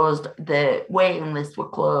closed. The waiting lists were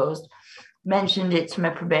closed. Mentioned it to my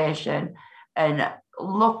probation, and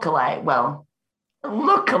luckily,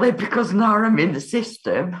 because now I'm in the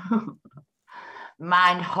system,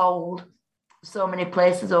 Mind hold so many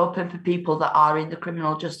places open for people that are in the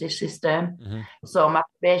criminal justice system. So my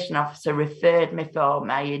probation officer referred me for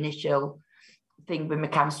my initial thing with my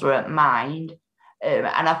counsellor at Mind, and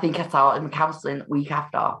I think I started my counselling the week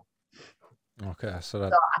after. Okay, so I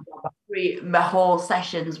got my whole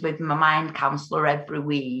sessions with my Mind counsellor every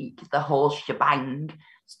week, the whole shebang,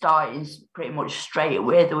 starting pretty much straight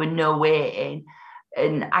away. There were no waiting,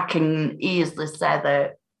 and I can easily say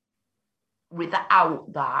that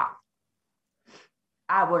without that,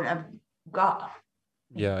 I wouldn't have got.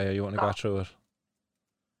 Yeah, you wouldn't have got through it.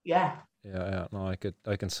 Yeah. No,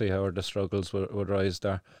 I can see how the struggles would rise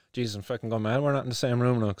there. Jesus, I'm fucking going mad. We're not in the same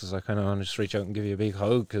room now because I kind of want to just reach out and give you a big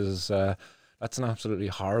hug because that's an absolutely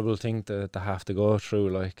horrible thing to have to go through.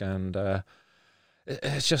 Like, and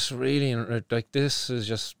it's just really like this is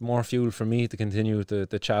just more fuel for me to continue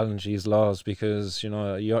to challenge these laws because you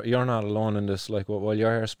know you're not alone in this. Like while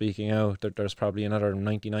you're here speaking out, there's probably another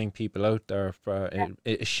 99 people out there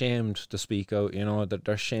ashamed to speak out. You know that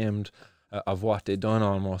they're shamed of what they've done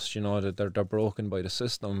almost. You know that they're broken by the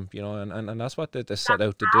system. You know and that's what they set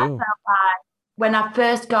out to do. When I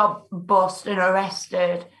first got busted and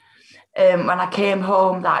arrested. When I came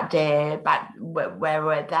home that day, back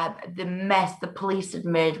where the mess the police had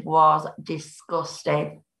made was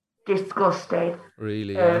disgusting.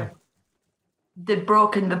 Really, yeah. They'd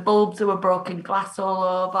broken the bulbs, there were broken glass all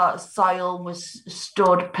over, soil was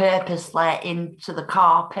stored purposely into the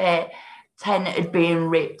carpet, tent had been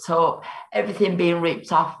ripped up, everything being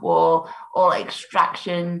ripped off wall, all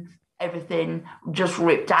extraction, everything just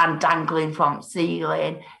ripped down, dangling from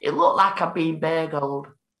ceiling. It looked like I'd been burgled.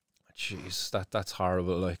 Jeez, that's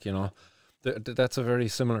horrible. Like, you know, that's a very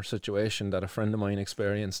similar situation that a friend of mine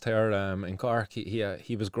experienced here in Cork.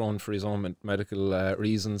 He was grown for his own medical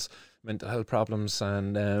reasons, mental health problems,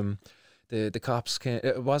 and the cops came.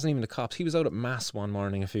 It wasn't even the cops. He was out at mass one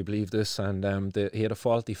morning, if you believe this, and he had a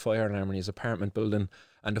faulty fire alarm in his apartment building.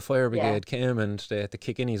 And the fire brigade came and they had to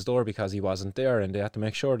kick in his door because he wasn't there, and they had to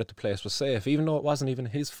make sure that the place was safe, even though it wasn't even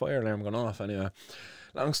his fire alarm going off anyway.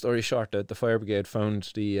 Long story short, the fire brigade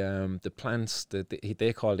found the plants that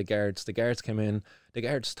they call the guards. The guards came in. The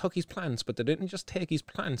guards took his plants, but they didn't just take his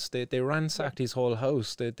plants. They ransacked his whole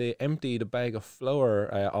house. They emptied a bag of flour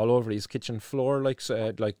all over his kitchen floor, like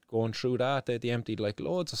going through that. They emptied like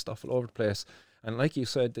loads of stuff all over the place. And like you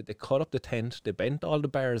said, they cut up the tent. They bent all the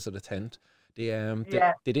bars of the tent. Yeah,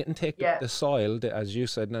 They didn't take yeah. the soil, as you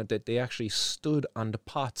said. Now they actually stood on the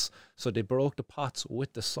pots, so they broke the pots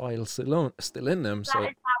with the soil still in them. That So is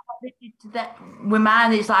like what they did to that. With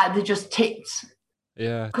mine, it's like they just ticked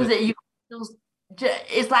yeah, because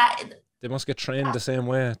it's like, they must get trained the same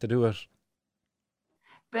way to do it.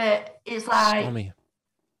 but it's like Scummy.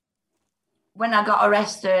 when I got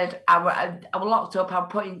arrested, I was locked up. I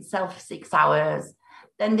put in cell for 6 hours.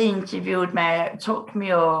 Then they interviewed me, took me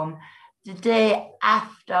home. The day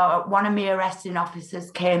after, one of my arresting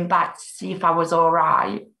officers came back to see if I was all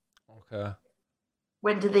right. Okay.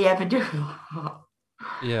 When did they ever do that?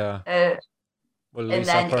 Yeah. Well, at And least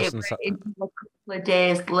that then it person's. went a couple of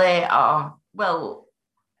days later. Well,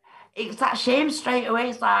 it's that shame straight away.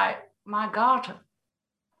 It's like, my God.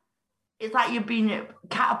 It's like you've been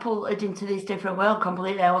catapulted into this different world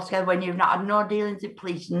completely altogether when you've not had no dealings with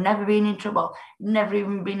police, never been in trouble, never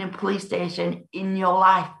even been in a police station in your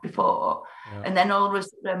life before. Yeah. And then all of a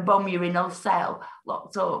sudden, boom, you're in a cell,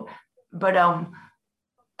 locked up. But and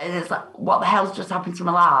it's like, what the hell's just happened to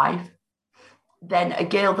my life? Then a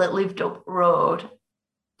girl that lived up the road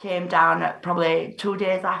came down at probably 2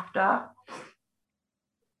 days after.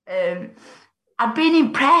 I'd been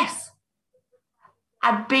in press.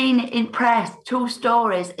 I'd been in press, 2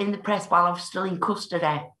 stories in the press while I was still in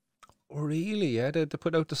custody. Oh, really? Yeah, they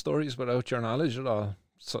put out the stories without your knowledge at all.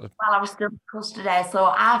 So While I was still in custody. So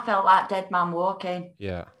I felt like dead man walking.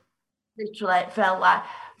 yeah, Literally, it felt like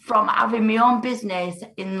from having my own business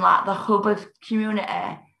in like the hub of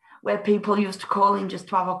community where people used to call in just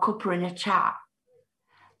to have a cuppa and a chat,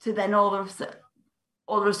 to then all of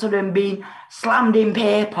a sudden being slammed in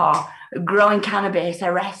paper, growing cannabis,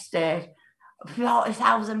 arrested,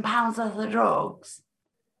 £40,000 worth of drugs,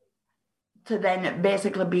 to then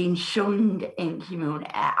basically being shunned in community.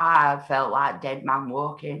 I felt like dead man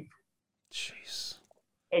walking. jeez.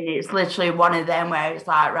 And it's literally one of them where it's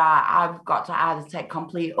like, right, I've got to either take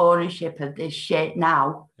complete ownership of this shit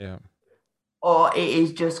now, Yeah. or it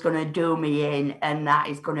is just going to do me in, and that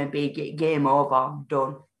is going to be game over,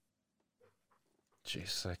 done.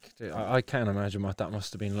 Jeez, like I can't imagine what that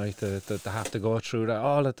must have been like to have to go through that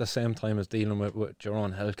all at the same time as dealing with your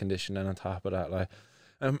own health condition. And on top of that, like,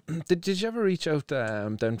 did you ever reach out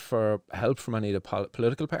then for help from any of the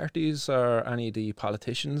political parties or any of the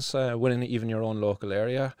politicians within even your own local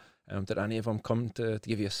area? Did any of them come to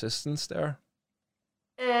give you assistance there?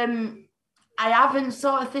 I haven't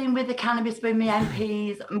sort of thing with the cannabis with my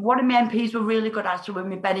MPs. One of my MPs were really good actually with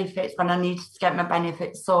my benefits when I needed to get my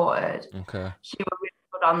benefits sorted. Okay. She was really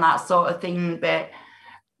good on that sort of thing. But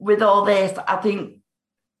with all this, I think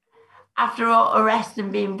after all arrest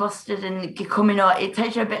and being busted and coming out, it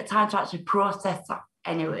takes you a bit of time to actually process that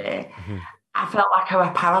anyway. Mm-hmm. I felt like I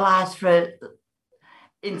was paralysed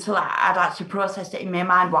until I'd actually processed it in my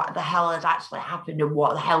mind what the hell had actually happened and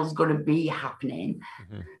what the hell's going to be happening.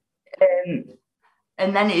 Mm-hmm.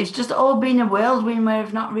 And then it's just all been a whirlwind where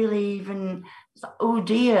I've not really even, like, oh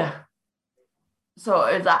dear. So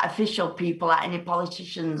is that official people, like any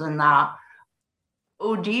politicians and that,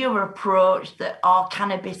 oh dear, approach that are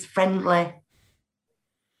cannabis friendly.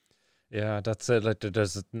 Yeah, that's it. Like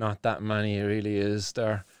there's not that many, really, is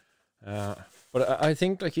there? But I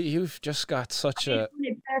think like you've just got such a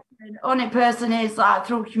Only person is like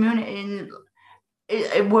through community, and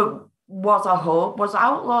it was a hope, was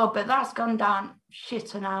outlawed, but that's gone down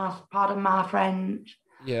shit and ass, pardon my French.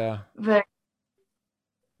 yeah. But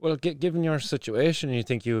Well, given your situation, you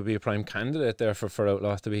think you would be a prime candidate there for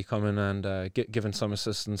Outlaw to be coming and given some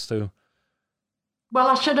assistance too? well,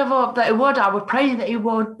 I should have hoped that he would. I was praying that he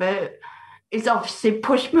would, but he's obviously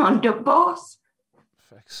pushed me under the bus.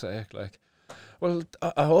 Fuck's sake, like. Well,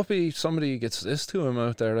 I hope somebody gets this to him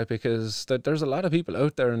out there, like, because there's a lot of people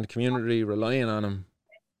out there in the community relying on him.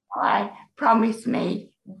 I promised me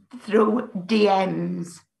through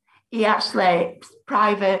DMs. He actually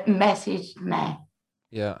private messaged me.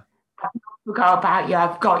 Yeah. I forgot about you.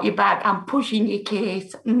 I've got your back. I'm pushing your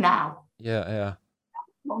case now. Yeah.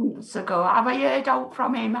 Months ago. Have I heard out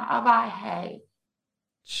from him? Have I? Hey.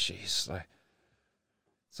 Jeez, like.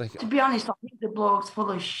 It's like. To be honest, I think the bloke's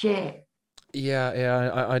full of shit.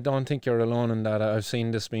 Yeah. I don't think you're alone in that. I've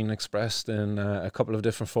seen this being expressed in a couple of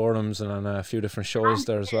different forums and on a few different shows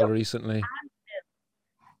there as well recently.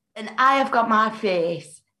 And I have got my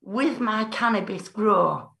face with my cannabis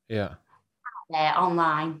grow Yeah. there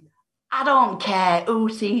online. I don't care who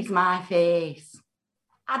sees my face.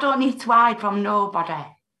 I don't need to hide from nobody.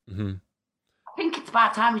 Mm-hmm. I think it's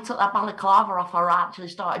about time he took that balaclava off or actually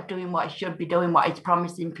started doing what he should be doing, what he's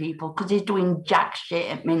promising people, because he's doing jack shit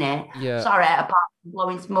at minute. Yeah. Sorry, apart from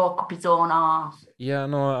blowing smoke up his own arse. Yeah,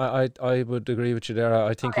 no, I would agree with you there.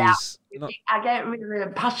 I think Sorry, he's not. I get really,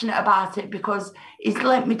 really passionate about it because he's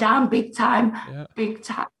let me down big time, Yeah. big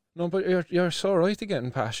time. No, but you're so right to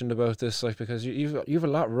getting passionate about this, like, because you've a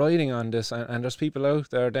lot riding on this, and there's people out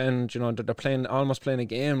there then, you know, they're playing, almost playing a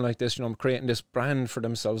game like this, you know, creating this brand for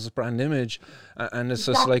themselves, this brand image, and it's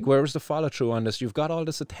just like, where's the follow through on this? You've got all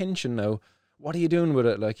this attention now. What are you doing with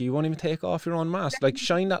it? Like, you won't even take off your own mask. Like,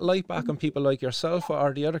 shine that light back on people like yourself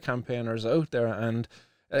or the other campaigners out there, and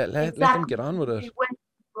let them get on with it. When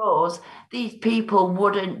it grows, these people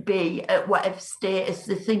wouldn't be at whatever status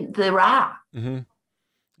they think they're at. Mm-hmm.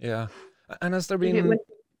 Yeah, and has there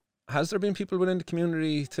been people within the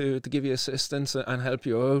community to give you assistance and help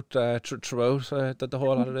you out throughout the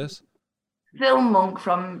whole lot of this? Phil Monk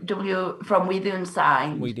from We the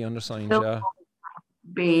Unsigned. We the Undersigned, Phil yeah. Monk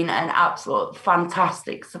being an absolute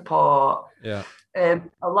fantastic support. Yeah. A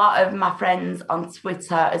lot of my friends on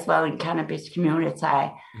Twitter as well in cannabis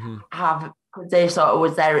community have, because they sort of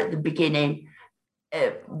was there at the beginning,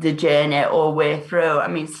 the journey all the way through. I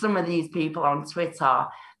mean, some of these people on Twitter,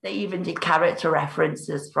 they even did character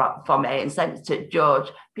references for me and sent it to George.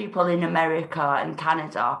 People in America and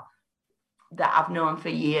Canada that I've known for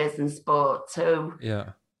years and spoke to Yeah. on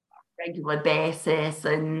a regular basis.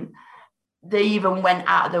 And they even went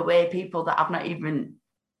out of the way, people that I've not even,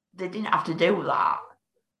 they didn't have to do that.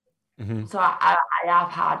 Mm-hmm. So I have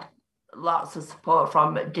had lots of support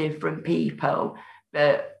from different people,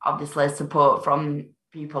 but obviously support from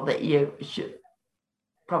people that you should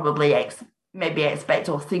probably maybe expect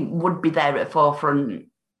or think would be there at forefront.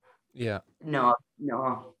 Yeah. No.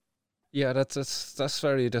 Yeah, that's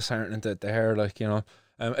very disheartening to hear. Like, you know,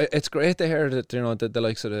 it's great to hear that, you know, the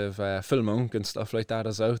likes of Phil Monk and stuff like that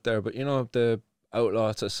is out there. But, you know, the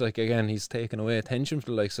Outlaws, it's like, again, he's taken away attention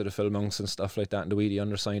from the likes of the Phil Monks and stuff like that and the We the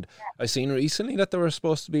Undersigned. I seen recently that they were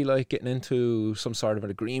supposed to be like getting into some sort of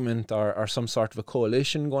an agreement or some sort of a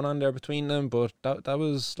coalition going on there between them, but that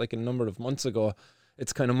was like a number of months ago.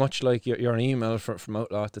 It's kind of much like your email from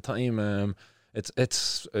Outlaw at the time.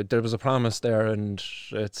 It's there was a promise there, and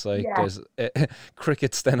it's like there's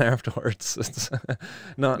crickets then afterwards. It's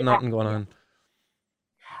nothing going on.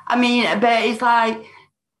 I mean, but it's like,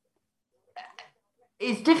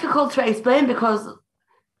 it's difficult to explain because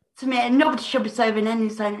to me, nobody should be serving any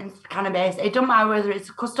sentence for cannabis. It doesn't matter whether it's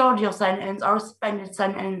a custodial sentence or a suspended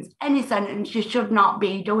sentence. Any sentence, you should not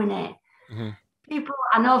be doing it. Mm-hmm.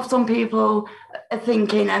 I know some people are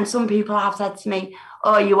thinking, and some people have said to me,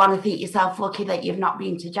 oh, you want to think yourself lucky that you've not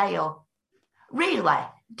been to jail. Really?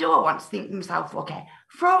 Do I want to think myself lucky?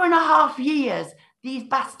 4.5 years these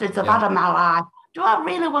bastards have had in my life. Do I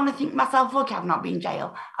really want to think myself lucky I've not been in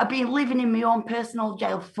jail? I've been living in my own personal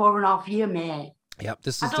jail for 4.5 years, mate. Yep,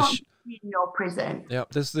 this is no prison. Yeah,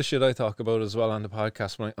 this is the shit I talk about as well on the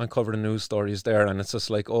podcast when I cover the news stories there, and it's just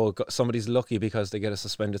like, oh, somebody's lucky because they get a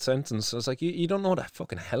suspended sentence. So it's like, you don't know that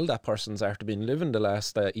fucking hell that person's after been living the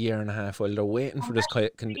last year and a half while they're waiting for this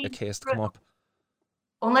case to come up.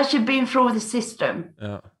 Unless you've been through the system,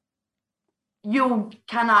 you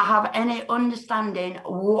cannot have any understanding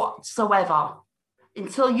whatsoever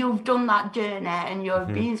until you've done that journey and you've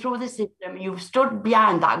been through the system, you've stood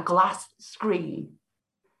behind that glass screen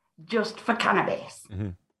just for cannabis. Mm-hmm.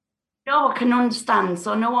 No one can understand,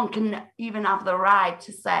 so no one can even have the right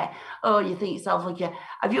to say, oh, you think yourself like,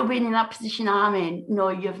 have you been in that position I'm in? No,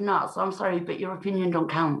 you've not, so I'm sorry, but your opinion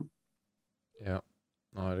don't count. Yeah,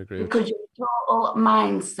 no, I'd agree. Because your total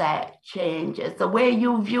mindset changes, the way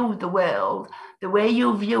you view the world, the way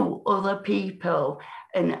you view other people,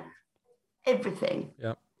 and everything.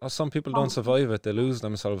 Yeah, well, some people don't survive it, they lose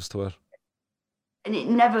themselves to it. And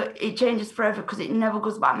it changes forever because it never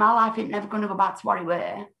goes back. My life ain't never going to go back to what it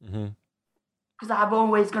were. Because I'm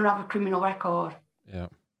always going to have a criminal record. Yeah.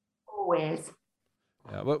 Always.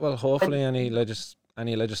 Yeah, well, hopefully any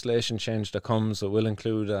legislation change that comes, it will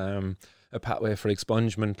include a pathway for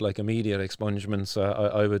expungement, like immediate expungement. So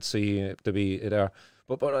I would see to be there.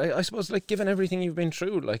 But I suppose, like, given everything you've been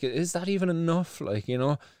through, like, is that even enough? Like, you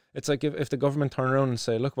know, it's like if the government turn around and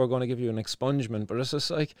say, look, we're going to give you an expungement, but it's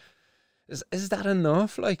just like, Is that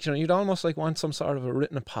enough? Like, you know, you'd almost like want some sort of a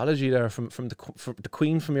written apology there from the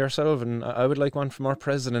Queen, from yourself, and I would like one from our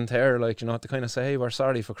president here, like, you know, to kind of say, hey, we're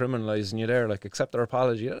sorry for criminalising you there, like, accept our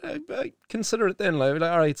apology. I consider it then, like,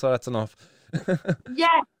 all right, so that's enough. Yeah,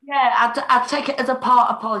 I'd take it as a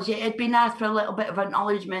part apology. It'd be nice for a little bit of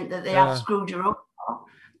acknowledgement that they have Yeah, screwed you up.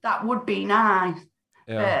 That would be nice.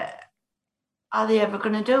 yeah, But are they ever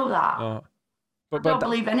going to do that? no, I but don't that,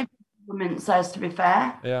 believe anything the government says, to be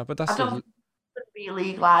fair. yeah, but I that's don't the think it's going to be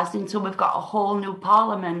legalised until we've got a whole new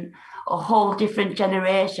parliament, a whole different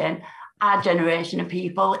generation, our generation of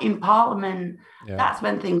people in parliament. yeah. That's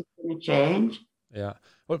when things are going to change. Yeah.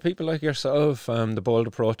 Well, people like yourself, the bold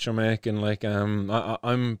approach you're making, like, I'm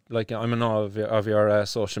like, I'm in awe of your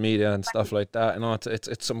social media and stuff like that. You know,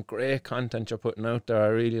 it's some great content you're putting out there. I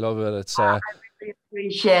really love it. It's, Really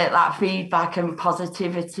appreciate that feedback and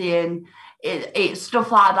positivity, and it's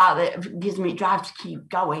stuff like that that gives me drive to keep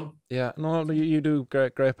going. yeah, no, you do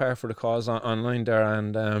great part for the cause online there,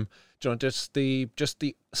 and just the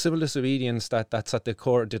civil disobedience that's at the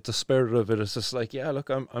core, the spirit of it is just like, yeah, look,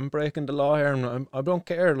 I'm breaking the law here, and I don't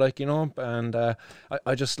care, like, and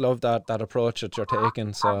I just love that approach that you're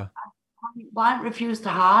taking. So Won't refuse to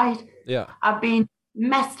hide. yeah, I've been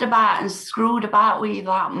messed about and screwed about with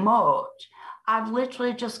that much. I've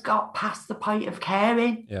literally just got past the point of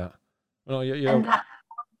caring. yeah, no, you're And that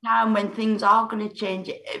time when things are going to change,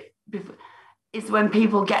 is when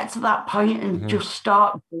people get to that point and mhm, just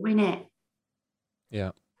start doing it.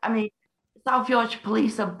 yeah, I mean, South Yorkshire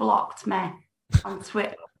Police have blocked me on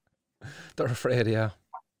Twitter they're afraid, yeah,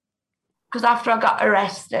 because after I got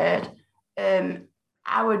arrested, um,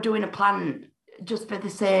 I was doing a plan just for the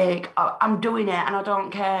sake. I'm doing it, and I don't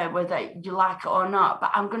care whether you like it or not.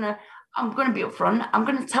 But I'm gonna be upfront. I'm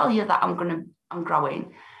gonna tell you that I'm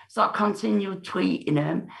growing. So I continued tweeting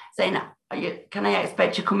them, saying, "Can I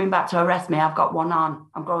expect you coming back to arrest me? I've got one on.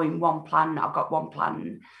 I'm growing one plan. I've got one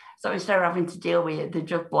plan." So instead of having to deal with it, they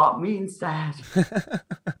just blocked me instead.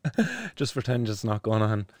 just pretend it's not going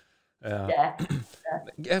on. Yeah. Yeah.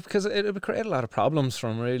 Yeah, because it would create a lot of problems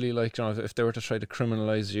from really, like, if they were to try to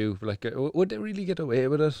criminalize you, like, would they really get away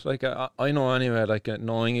with it? Like, I know anyway, like,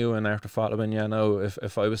 knowing you and after following you now,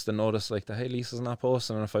 if I was to notice, like, that, hey, Lisa's not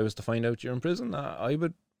posting, and if I was to find out you're in prison, I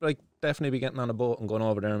would, like, definitely be getting on a boat and going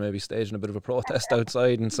over there and maybe staging a bit of a protest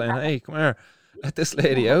outside and saying, hey, come here, let this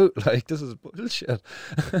lady out. Like, this is bullshit.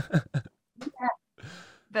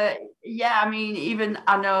 But yeah, I mean, even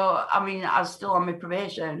I know, I mean, I was still on my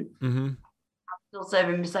probation, Mm-hmm. still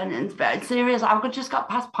serving my sentence, but it's serious. I've just got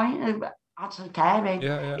past point of actually caring.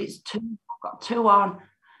 Yeah, yeah, It's two, I've got two on.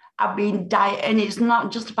 I've been diet, and it's not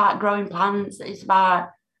just about growing plants, it's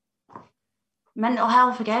about mental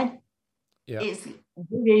health again. yeah, It's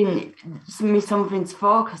giving me something to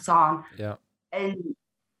focus on yeah. and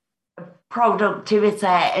productivity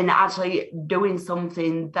and actually doing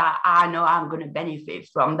something that I know I'm going to benefit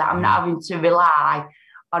from, that I'm Mm-hmm. not having to rely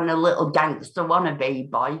on a little gangster wannabe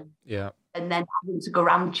boy Yeah. and then having to go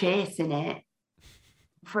around chasing it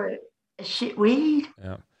for a shit weed.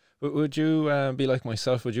 Yeah. Would you be like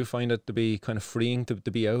myself? Would you find it to be kind of freeing to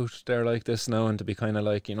be out there like this now and to be kind of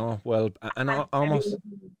like, well, and Very, almost,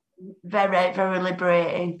 very, very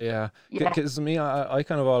liberating. yeah. Yeah. Because me, I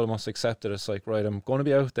kind of almost accepted it's like, right, I'm going to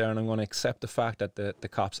be out there and I'm going to accept the fact that the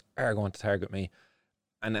cops are going to target me.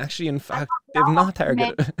 And actually, in I fact, they've not know,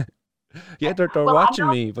 targeted. Yeah, they're well, I watching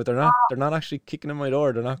know me, but they're not actually kicking in my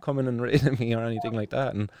door. They're not coming and raiding me or anything like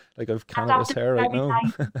that. And like I've I'd have cannabis to be hair right very now.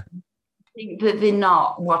 naive to think that they're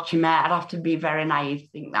not watching me. I'd have to be very naive to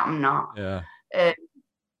think that I'm not. Yeah. Uh,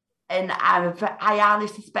 and I highly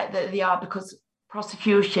suspect that they are, because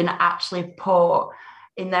prosecution actually put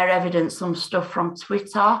in their evidence some stuff from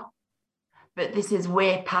Twitter, but this is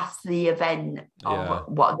way past the event Yeah. of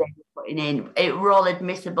what they're putting in. It were all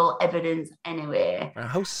admissible evidence anyway.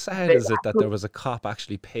 How sad But is it that there was a cop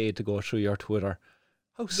actually paid to go through your Twitter?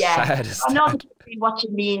 How yeah, sad is I know they're that? going to be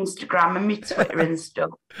watching me Instagram and me Twitter and stuff.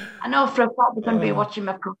 I know for a fact they're going to be Uh, watching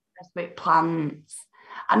my progress with plants.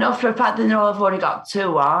 I know for a fact they know I've only got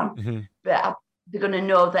two on, mhm. but they're going to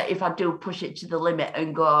know that if I do push it to the limit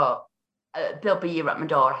and go, they'll be here at my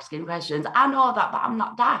door asking questions. I know that, but I'm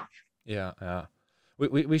not daft. Yeah, yeah.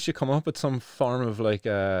 We should come up with some form of like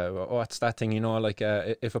what's that thing, like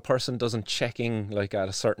if a person doesn't checking like at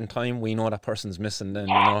a certain time, we know that person's missing then,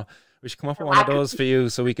 we should come up with one I of could, those for you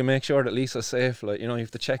so we can make sure that Lisa's safe. Like, you have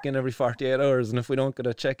to check in every 48 hours, and if we don't get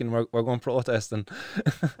a check in, we're going protesting.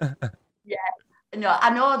 yeah, no, I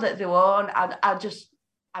know that they won't. I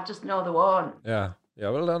just know they won't. Yeah, yeah.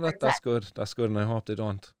 Well, that's good. That's good, and I hope they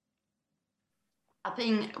don't. I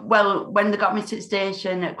think, well, when they got me to the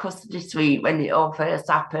station at custody suite, when it all first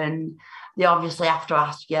happened, they obviously have to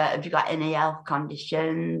ask you, have you got any health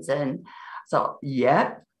conditions? And so,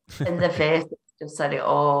 yeah. And the face just said it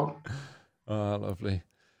all. Oh, lovely.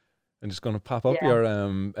 I'm just going to pop up Yeah.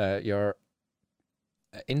 your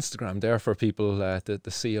Instagram there for people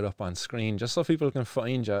to see it up on screen, just so people can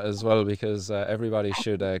find you as well, because everybody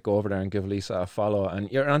should go over there and give Lisa a follow.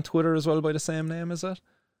 And you're on Twitter as well by the same name, is it?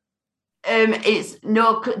 It's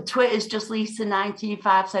no, Twitter's just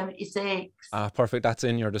Lisa19576. Ah, perfect. That's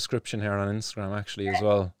in your description here on Instagram actually as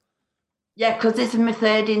well. Yeah, because this is my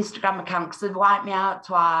third Instagram account because they've wiped me out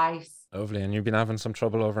twice. Lovely. And you've been having some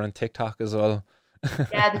trouble over on TikTok as well.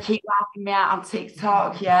 Yeah, they keep wiping me out on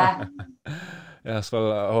TikTok. Yeah. Yes,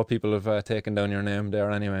 well, I hope people have taken down your name there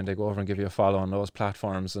anyway, and they go over and give you a follow on those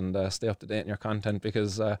platforms and stay up to date in your content,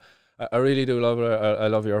 because I really do love it. I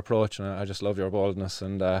love your approach, and I just love your boldness,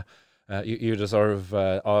 and you deserve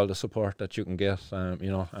all the support that you can get,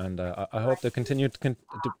 and I hope they continue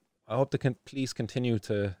I hope they can please continue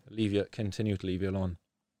to leave you alone.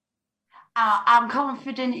 I'm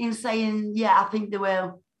confident in saying, yeah, I think they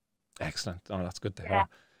will. Excellent. Oh, that's good to Yeah.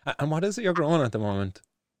 hear. And what is it you're growing at the moment?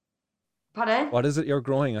 Pardon? What is it you're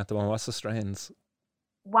growing at the moment? What's the strains?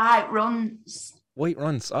 White runs. White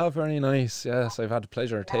Runts. Oh, very nice. Yes, I've had the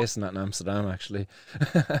pleasure of tasting that in Amsterdam, actually.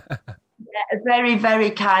 A very,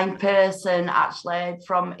 very kind person actually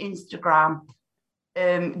from Instagram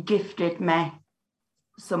gifted me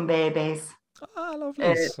some babies. Ah,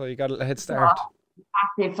 lovely. So you got a head So start.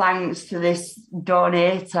 massive thanks to this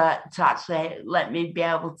donator to actually let me be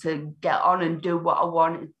able to get on and do what I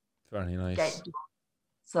want to Very get nice. done.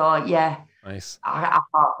 So yeah, Nice. I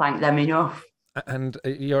can't thank them enough. And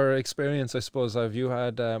your experience, I suppose, have you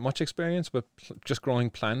had much experience with just growing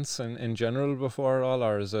plants in general before all,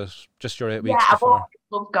 or is it just your 8 weeks Yeah, I've always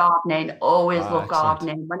before? loved gardening, always Ah, loved excellent.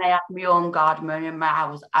 gardening. When I had my own garden in my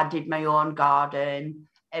house, I did my own garden,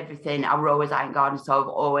 everything. I was always out in garden, so I've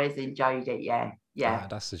always enjoyed it. Yeah, Ah, yeah,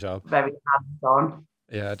 that's the job. very hands-on.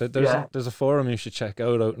 Yeah, Yeah. there's a forum you should check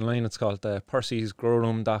out online. It's called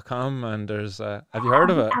percysgrowroom.com, and there's have you heard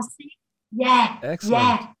of it? I see. Yeah,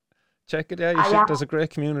 Excellent. yeah, Check it. Yeah, you I should. am. There's a great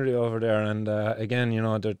community over there, and again,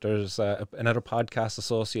 there's another podcast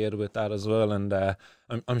associated with that as well, and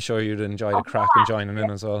I'm sure you'd enjoy the crack and joining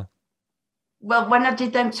in as well. Well, when I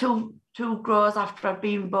did them two grows after I'd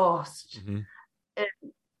been bossed, Hmm. uh,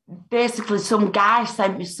 basically some guy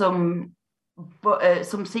sent me some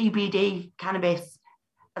CBD cannabis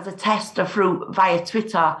as a tester fruit via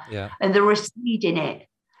Twitter, Yeah. and they were seeding it.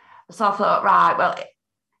 So I thought, right, well,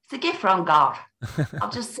 it's a gift from God. I'll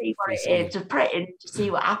just see what Free it is, seed. just put it in to see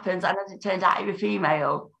what happens. And as it turned out, it was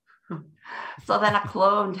female. So then I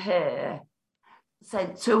cloned her,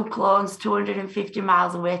 sent two clones 250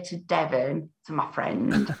 miles away to Devon to my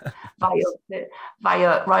friend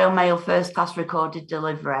via Royal Mail first class recorded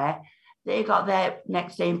delivery. They got there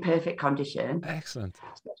next day in perfect condition. Excellent.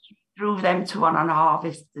 So she drove them to one and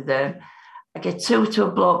harvested them. I get two to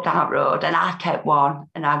a bloke down the road, and I kept one,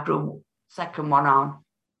 and I grew second one on.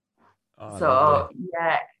 Oh, lovely. So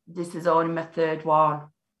yeah, this is only my third one.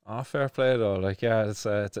 Oh, fair play though. Like, yeah, it's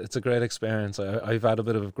a great experience. I've had a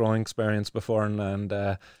bit of growing experience before, and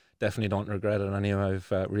definitely don't regret it anyway.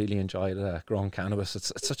 I've really enjoyed growing cannabis.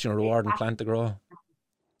 It's such a It, rewarding plant to grow.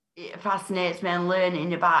 it fascinates me, and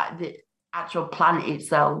learning about the actual plant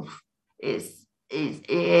itself. It's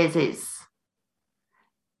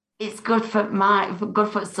good for good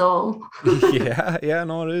for soul. Yeah, yeah,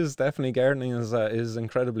 no, it is definitely gardening is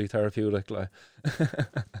incredibly therapeutic. Like,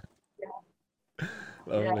 Yeah.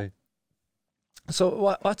 lovely.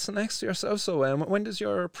 So, what's next to yourself? So, when does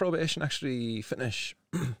your probation actually finish?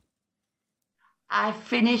 I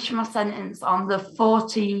finished my sentence on the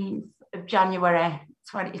 14th of January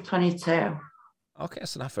 2022. Okay,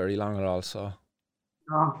 so not very long at all. So,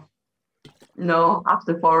 No, no,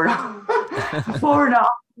 after 4.5. 4.5.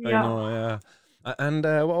 I Yeah. know, yeah. And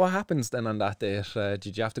what happens then on that date?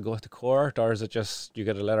 Did you have to go to court, or is it just you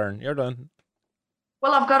get a letter and you're done?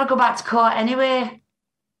 Well, I've got to go back to court anyway,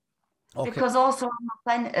 Okay. because also on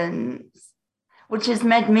my sentence, which has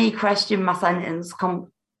made me question my sentence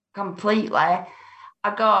completely.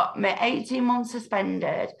 I got my 18 months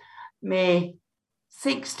suspended, my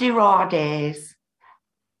 60 raw days,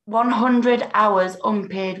 100 hours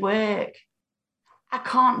unpaid work. I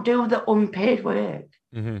can't do the unpaid work.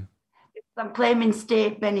 Hmm. I'm claiming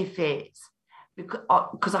state benefits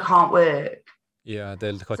because I can't work. Yeah,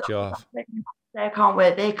 they'll So cut you off. they can't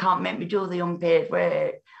work, they can't make me do the unpaid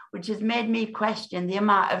work, which has made me question the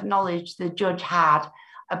amount of knowledge the judge had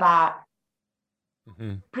about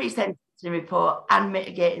Hmm. pre-sentencing report and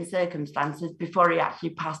mitigating circumstances before he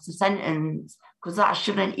actually passed the sentence, because that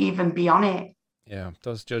shouldn't even be on it. Yeah,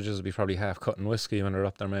 those judges will be probably half cutting whiskey when they're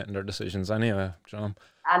up there making their decisions anyway. Do you know?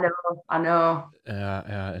 I know, I know. Yeah,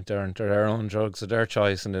 yeah, they're their own drugs, they're their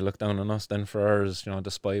choice, and they look down on us then for ours.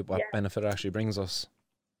 Despite what Yeah, benefit it actually brings us.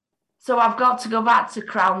 So I've got to go back to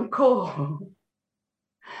Crown Court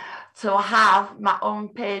to have my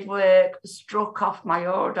unpaid work struck off my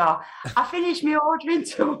order. I finished my order in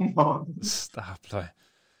 2 months. Stop, like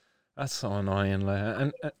that's so annoying, like,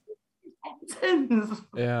 and Sentence.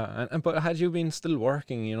 yeah, and but had you been still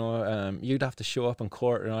working, you'd have to show up in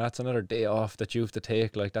court. That's another day off that you have to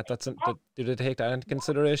take. Like that. Do they take that into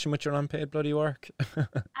consideration with your unpaid bloody work?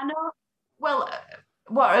 I know. Well,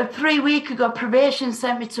 what, 3 week ago, probation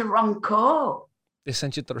sent me to wrong court. They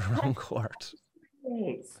sent you to the wrong court.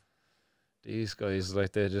 Yes. These guys,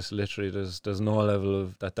 like, they just literally there's no level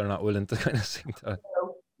of that they're not willing to kind of sing to.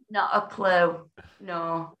 No, not a clue.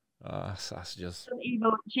 No. Ah, sausages.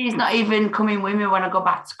 She's not even coming with me when I go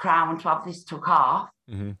back to Crown to have this took off.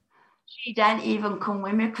 Mm-hmm. She didn't even come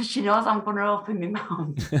with me because she knows I'm going to open my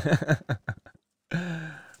mouth.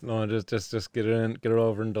 No, just get her in, get her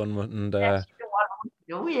over and done with, and Yeah, she don't want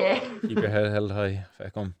to do keep it. your head held high.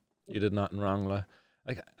 Feck 'em. You did nothing wrong,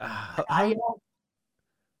 like I,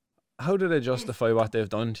 how do they it's justify what they've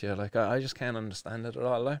done to you? Like I just can't understand it at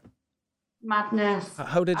all. Like. madness.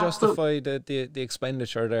 How they Absolute. justify the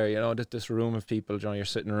expenditure there? That this room of people, you're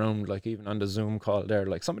sitting around, like even on the Zoom call there,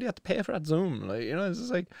 like somebody had to pay for that Zoom, like it's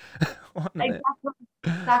just like, what in it? Exactly.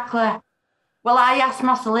 Exactly. Well, I asked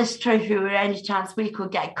my solicitor if there were any chance we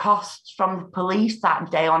could get costs from the police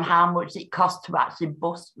that day on how much it cost to actually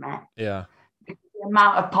bust me. Yeah, The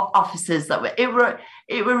amount of officers that were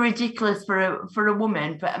it were ridiculous for a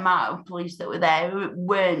woman, but the amount of police that were there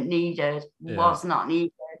weren't needed, yeah. was not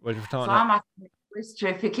needed. Well, you're So talking I'm asking the solicitor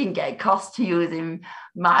if he can get costs to using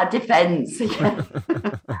my defence again.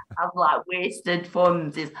 I've like wasted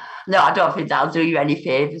funds. No, I don't think that'll do you any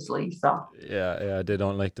favours, Lisa. yeah, yeah. They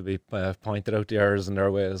don't like to be pointed out the errors in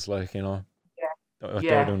their ways, like what they're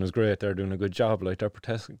Yeah, doing is great. They're doing a good job. Like they're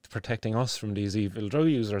protecting us from these evil drug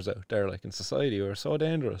users out there, like in society, who are so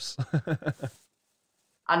dangerous.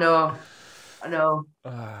 I know. I know.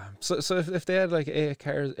 So if they had like eight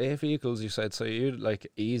cars, eight vehicles, you said, so you'd like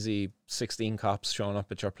easy 16 cops showing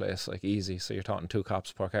up at your place, like easy. So you're talking two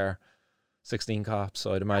cops per car, 16 cops.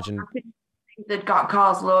 So I'd I imagine, think they'd got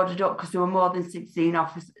cars loaded up because there were more than 16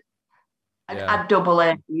 officers. yeah, I'd double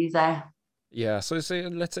it easy. yeah. So say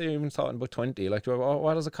let's say you're even talking about 20. Like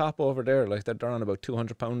what is a cop over there? Like they're on about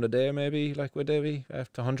 £200 a day, maybe. Like would they be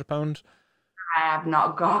after £100? I have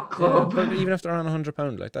not got a Yeah, club. but even if they're on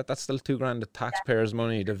 £100, like that's still 2 grand of taxpayers'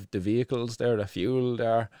 money. The vehicles there, the fuel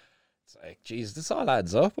there. It's like, geez, this all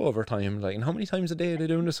adds up over time. Like, and how many times a day are they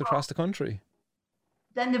doing this across the country?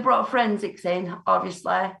 Then they brought forensics in,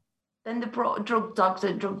 obviously. Then they brought drug dogs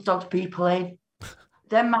and drug dog people in.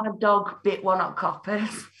 Then my dog bit one of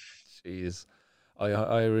coppers. Jeez,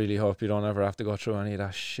 I really hope you don't ever have to go through any of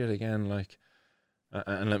that shit again. Like,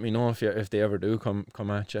 and let me know if they ever do come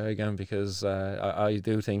at you again, because I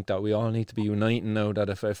do think that we all need to be uniting now. That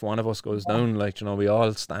if one of us goes down, like we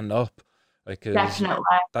all stand up, like 'cause Definitely.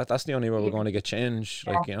 that's the only way we're Yeah. going to get change.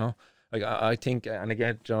 Like like I think, and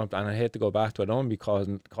again, and I hate to go back to it, I don't be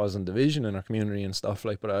causing division in our community and stuff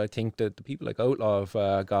like. But I think that the people like Outlaw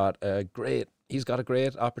have got a great. He's got a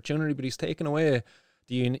great opportunity, but he's taken away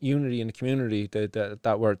the unity in the community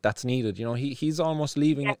that's needed. He's almost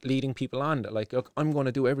leading people on that, like, look, I'm going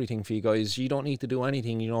to do everything for you guys. You don't need to do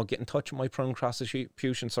anything. Get in touch with my prone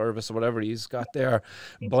prosecution service or whatever he's got there.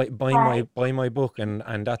 Buy my book, and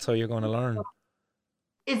that's how you're going to learn.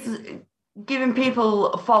 It's giving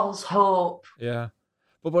people false hope. Yeah.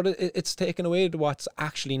 But it's taken away to what's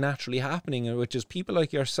actually naturally happening, which is people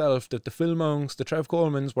like yourself, the Phil Monks, the Trev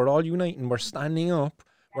Colemans, we're all uniting, we're standing up,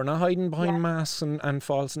 we're not hiding Yeah. behind masks and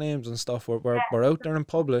false names and stuff. We're out there in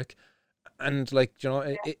public, and like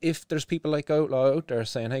if there's people like Outlaw out there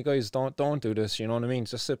saying, hey guys, don't do this, you know what I mean?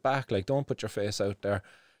 Just sit back, like don't put your face out there.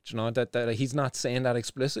 That he's not saying that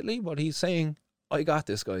explicitly, but he's saying, I got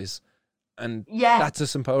this, guys, and Yeah. that's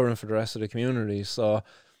just empowering for the rest of the community. So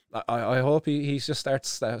I hope he just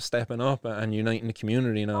starts stepping up and uniting the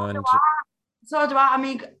community now. And So do I. I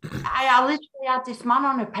mean, I literally had this man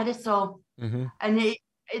on a pedestal, mm-hmm, and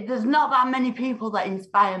there's not that many people that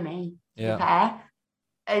inspire me, to be yeah, fair.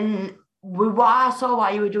 And with what I saw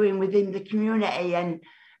what you were doing within the community and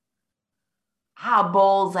how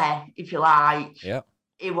ballsy, if you like, yeah,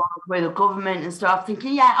 it was with the government and stuff,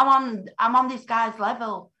 thinking, yeah, I'm on this guy's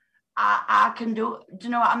level. I can do you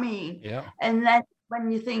know what I mean? yeah, And then when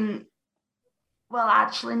you think, well,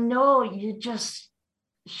 actually, no, you're just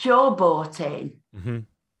showboating mm-hmm,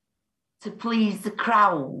 to please the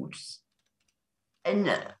crowds.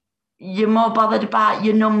 And you're more bothered about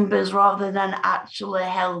your numbers rather than actually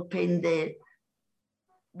helping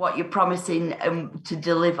what you're promising to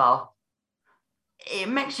deliver. it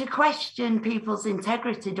makes you question people's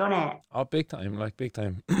integrity, doesn't it? Oh, big time, like big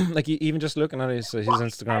time. Like even just looking at his What is their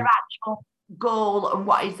Instagram. actual goal and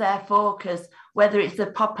what is their focus? Whether it's a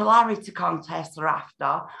popularity contest they're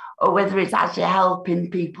after, or whether it's actually helping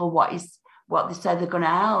people. What they say they're going to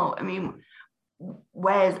help. I mean,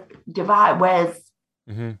 where's divide? Where's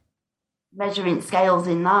Mm-hmm. measuring scales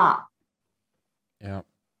in that? Yeah.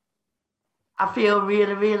 I feel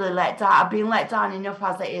really, really let down. I've been let down enough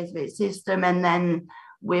as it is with system, and then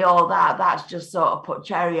with all that, that's just sort of put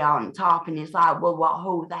cherry on top. And it's like, well, what?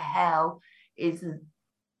 Who the hell is?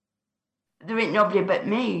 There ain't nobody but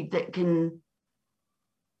me that can.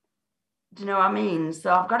 Do you know what I mean?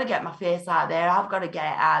 So I've got to get my face out there. I've got to get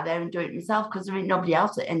it out there and do it myself because there ain't nobody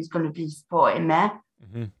else that is going to be supporting me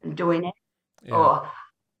Mm-hmm. and doing it Yeah. or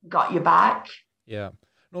got your back. Yeah.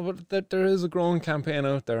 No, but there is a growing campaign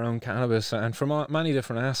out there on cannabis, and from many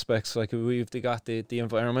different aspects. Like they got the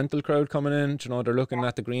environmental crowd coming in. You know, they're looking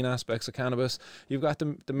at the green aspects of cannabis. You've got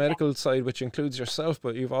the medical side, which includes yourself,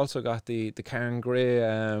 but you've also got the Karen Gray,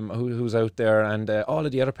 who's out there, and all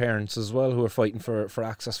of the other parents as well who are fighting for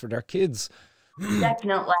access for their kids.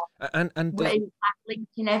 Definitely. And We're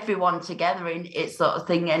linking everyone together in it sort of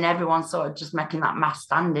thing, and everyone sort of just making that mass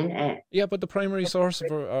stand, isn't it? yeah, but the primary source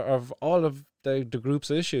of all of the group's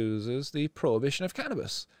issues is the prohibition of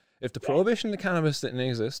cannabis. If the prohibition of cannabis didn't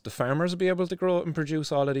exist, the farmers would be able to grow and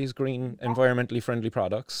produce all of these green, environmentally friendly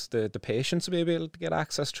products. The patients would be able to get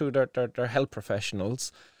access through their health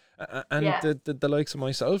professionals. And Yeah. the likes of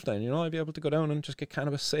myself, then, you know, I'd be able to go down and just get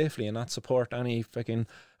cannabis safely and not support any fucking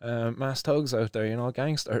mass thugs out there, you know,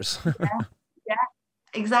 gangsters. Yeah. Yeah.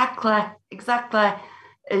 Exactly. Exactly.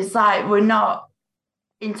 It's like we're not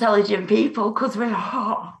intelligent people because we're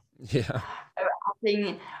not. Yeah. I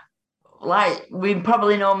think like we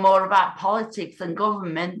probably know more about politics and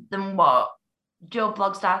government than what Joe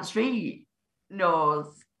Blogs down the street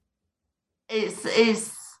knows.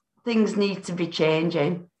 It's things need to be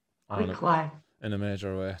changing On quickly. in a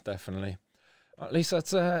major way, definitely. Lisa,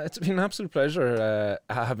 it's been an absolute pleasure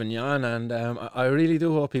having you on, and I really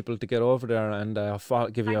do hope people to get over there and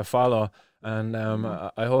give you a follow, and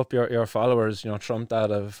I hope your followers, you know, trump that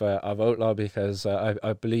of Outlaw, because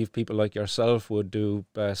I believe people like yourself would do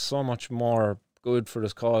so much more good for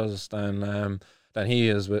this cause than he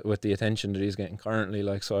is with the attention that he's getting currently.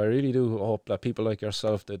 Like, so I really do hope that people like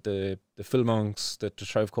yourself, that the Phil Monks, the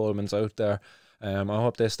Trev Coleman's out there, I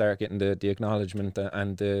hope they start getting the acknowledgement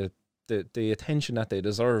and the attention that they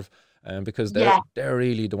deserve, because Yeah, they're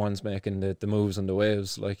really the ones making the moves and the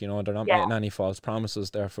waves. Like, you know, they're not yeah, making any false promises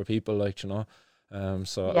there for people, like, you know.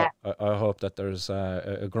 So yeah, I hope that there's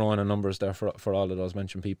a growing in numbers there for all of those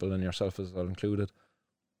mentioned people, and yourself as well included.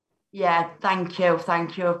 yeah. Thank you.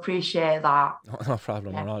 Appreciate that. No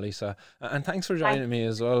problem Yeah. at all, Lisa. And thanks for Thank joining me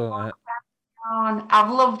as well. you, Dawn. I've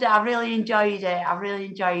loved it. I really enjoyed it. I really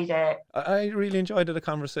enjoyed it. I really enjoyed the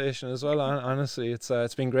conversation as well. Honestly,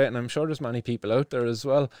 it's been great, and I'm sure there's many people out there as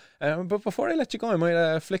well. But before I let you go, I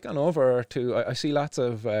might flick on over to. I see lots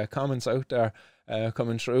of comments out there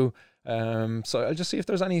coming through. So I'll just see if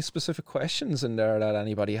there's any specific questions in there that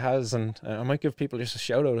anybody has, and I might give people just a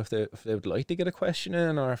shout out if they would like to get a question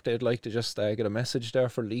in, or if they'd like to just get a message there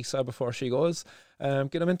for Lisa before she goes.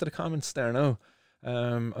 Get them into the comments there now.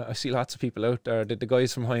 I see lots of people out there. The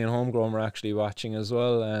guys from High and Homegrown were actually watching as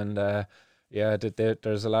well, and yeah,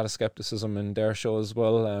 there's a lot of skepticism in their show as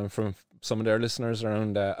well, from some of their listeners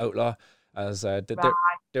around Outlaw, as Right.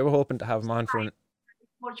 they were hoping to have him on for an.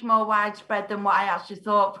 Much more widespread than what I actually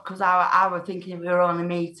thought because I was thinking it were only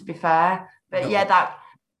me, to be fair. But yeah, No,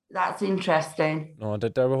 that's interesting. no,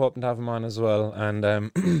 they were hoping to have him on as well,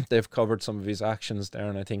 and they've covered some of his actions there,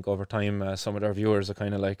 and I think over time, some of their viewers are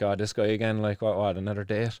kind of like, "Oh, this guy again, like what another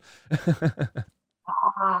date."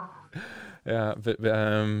 Ah, Yeah, but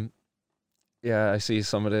yeah, I see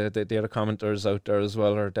some of the other commenters out there as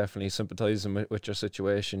well are definitely sympathising with your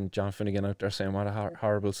situation. John Finnegan out there saying what a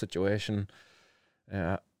horrible situation.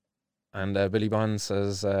 Yeah, and Billy Bond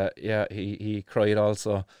says, yeah, he cried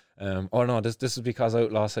also. Oh no, this is because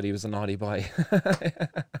Outlaw said he was a naughty boy.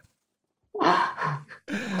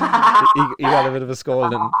 He got a bit of a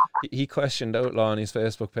scolding. He questioned Outlaw on his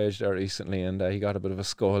Facebook page there recently, and he got a bit of a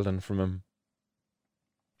scolding from him.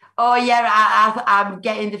 Oh yeah, I'm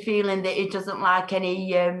getting the feeling that he doesn't like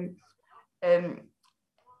any um,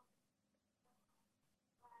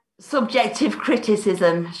 subjective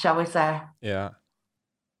criticism, shall we say? Yeah,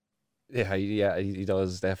 yeah, he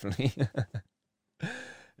does definitely.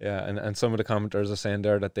 Yeah, and some of the commenters are saying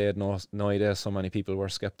there that they had no idea so many people were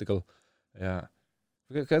skeptical. Yeah.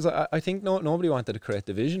 Because I think nobody wanted to create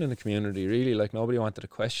division in the community, really. Like, nobody wanted to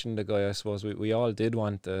question the guy. I suppose we all did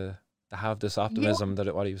want to have this Yeah, optimism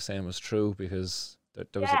that what he was saying was true, because yeah.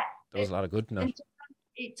 there was a lot of good in it.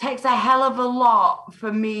 It takes a hell of a lot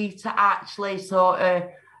for me to actually sort of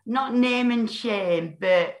not name and shame,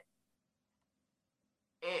 but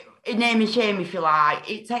name and shame, if you like.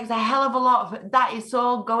 It takes a hell of a lot of that is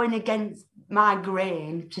so going against my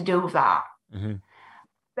grain to do that. Hmm.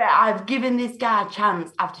 But I've given this guy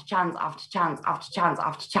chance after chance after chance after chance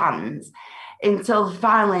after chance until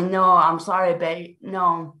finally, no, I'm sorry, babe,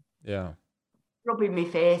 no, Yeah. rubbing my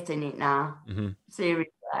face in it now. Hmm.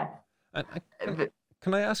 Seriously. And But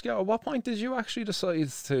can I ask you, at what point did you actually decide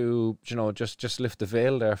to, just lift the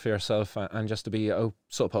veil there for yourself, and just to be out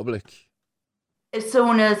so public? as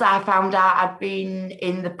soon as I found out I'd been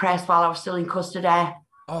in the press while I was still in custody,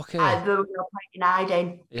 Okay. there was no point in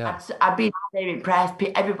hiding. Yeah. I'd been out there in press,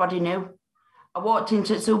 everybody knew. I walked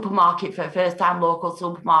into a supermarket for the first time, local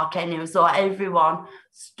supermarket, and so everyone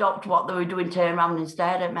stopped what they were doing, turned around and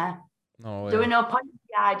stared at me. No There way. were no point in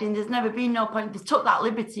hiding. There's never been no point. They took that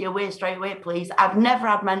liberty away straight away, please. I've never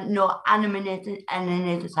had no anonymity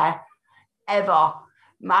ever.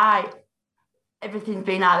 Everything's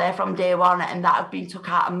been out there from day one, and that has been took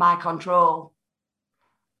out of my control.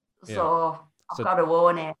 Yeah. So I've So got to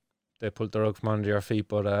warn it. they pulled the rug from under your feet,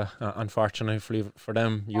 but unfortunately for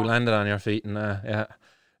them, you landed on your feet, and yeah,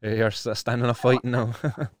 you're standing up fighting now.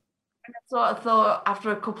 I sort of thought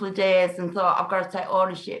after a couple of days and thought I've got to take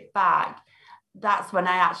ownership back. That's when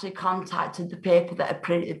I actually contacted the paper that had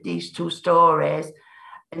printed these two stories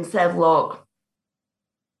and said, look,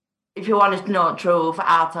 if you want to know the truth,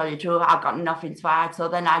 I'll tell you the truth. I've got nothing to hide. So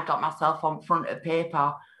then I got myself on front of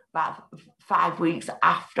paper about 5 weeks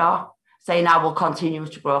after, saying I will continue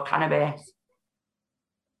to grow cannabis.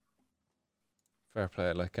 Fair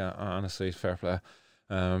play, like honestly, fair play.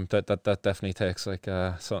 That definitely takes like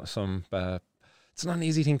some. It's not an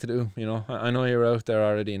easy thing to do, you know. I know you're out there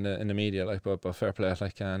already in the media, like, but fair play,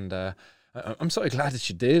 like, and I'm so glad that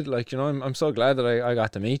you did, like, I'm so glad that I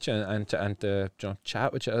got to meet you, and to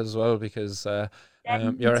chat with you as well, because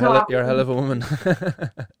you're a hell of a woman.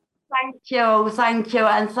 Thank you,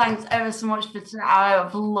 and thanks ever so much for tonight.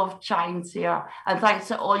 I've loved chatting to you, and thanks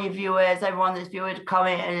to all your viewers, everyone that's viewed,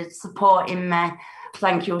 commented, supporting me.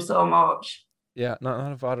 Thank you so much. Yeah,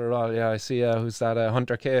 not a bother at all. Yeah, I see. Who's that?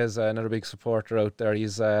 Hunter K is another big supporter out there.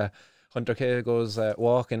 He's Hunter K goes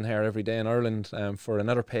walking here every day in Ireland, for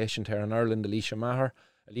another patient here in Ireland, Alicia Maher.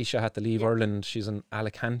 Alicia had to leave Ireland. She's in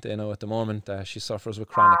Alicante now at the moment. She suffers with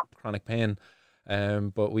chronic pain.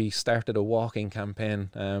 But we started a walking campaign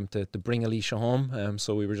to bring Alicia home.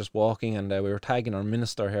 So we were just walking, and we were tagging our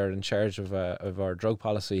minister here in charge of our drug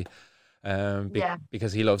policy,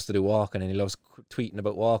 because he loves to do walking, and he loves tweeting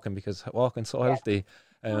about walking, because walking's so healthy.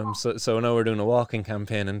 So now we're doing a walking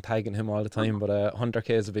campaign and tagging him all the time. But Hunter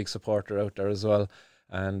K is a big supporter out there as well.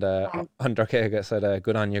 And Hunter K said,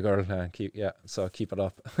 "Good on you, girl. Keep it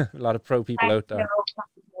up." A lot of pro people out there.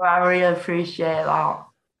 I really appreciate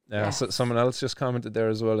that. So someone else just commented there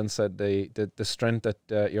as well and said the strength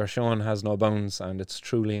that you're showing has no bounds, and it's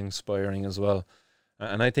truly inspiring as well.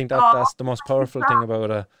 And I think that's the most powerful thing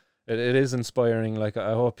about it. It is inspiring. Like,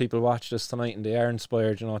 I hope people watch this tonight and they are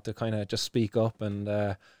inspired, to kind of just speak up, and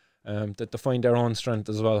to find their own strength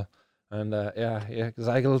as well. And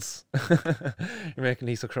Zaggles, you're making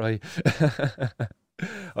Lisa cry.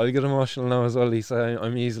 I'll get emotional now as well, Lisa.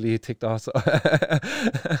 I'm easily ticked off. So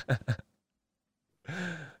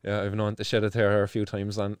yeah, I've known to shed a tear a few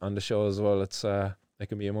times on the show as well. It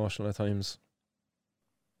can be emotional at times.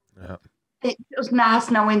 Yeah. It's just nice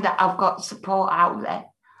knowing that I've got support out there.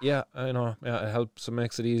 Yeah, I know. Yeah, it helps. It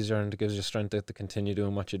makes it easier, and it gives you strength to continue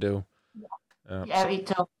doing what you do. It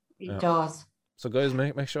does. It does. So guys,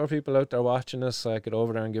 make sure people out there watching this get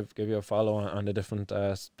over there and give you a follow on the different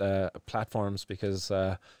platforms, because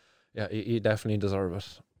you definitely deserve it.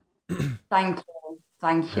 Thank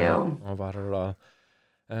you. No bother at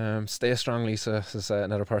all. Stay strong, Lisa. This is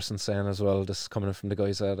another person saying as well. This is coming from the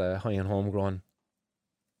guys at High and Homegrown.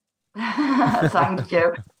 Thank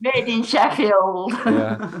you. Made in Sheffield.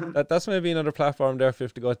 Yeah, that's maybe another platform there for you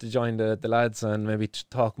to go to join the lads, and maybe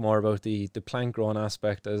talk more about the plant growing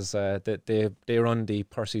aspect, as they run the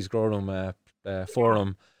Percy's Grow Room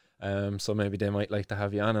forum. So maybe they might like to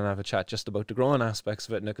have you on and have a chat just about the growing aspects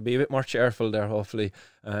of it, and it could be a bit more cheerful there, hopefully.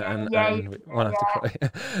 And we won't have to cry.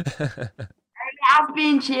 It has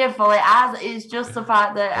been cheerful. It has. It's just the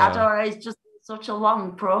fact that I don't know. It's just such a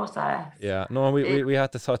long process. Yeah, no, we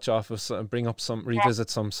had to touch off of bring up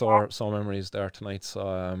revisit some sore memories there tonight.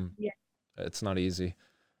 So it's not easy.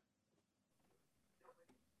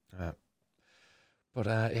 But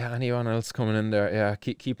anyone else coming in there? Yeah,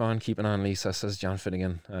 keep on keeping on, Lisa, says John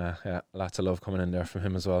Finnegan. Lots of love coming in there from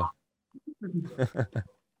him as well.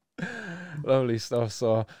 Lovely stuff.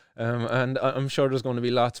 So, and I'm sure there's going to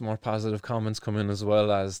be lots more positive comments coming as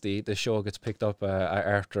well as the show gets picked up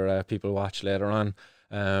after people watch later on.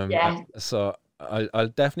 Yeah. So I'll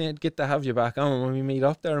definitely get to have you back on when we meet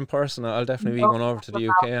up there in person. I'll definitely be No going over to the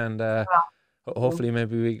problem. UK and hopefully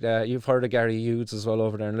maybe you've heard of Gary Hughes as well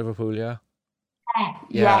over there in Liverpool, yeah. Yeah,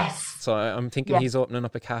 Yes. so I'm thinking Yeah. he's opening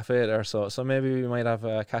up a cafe there, so maybe we might have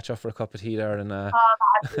a catch up for a cup of tea there, and Oh,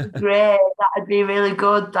 that'd be great. That'd be really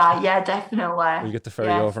good. That. Yeah, we'll definitely. get the ferry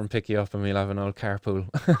Yes. over and pick you up, and we'll have an old carpool.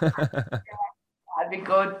 That'd be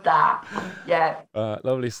good. That. Yeah.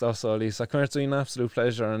 Lovely stuff, so Lisa. Come here, it's been an absolute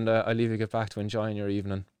pleasure, and I'll leave you get back to enjoying your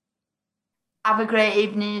evening. Have a great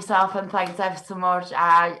evening yourself, and thanks ever so much.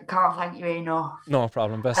 I can't thank you enough. No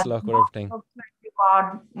problem. Best of luck with Much everything. love to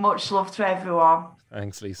everyone. Much love to everyone.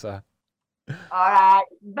 Thanks, Lisa. All right.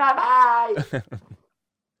 Bye bye.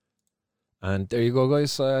 And there you go,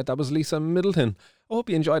 guys. That was Lisa Middleton. I hope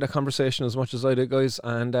you enjoyed that conversation as much as I did, guys.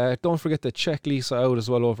 And don't forget to check Lisa out as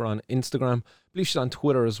well over on Instagram. I believe she's on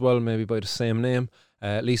Twitter as well, maybe by the same name,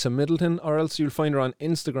 Lisa Middleton, or else you'll find her on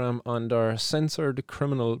Instagram under Censored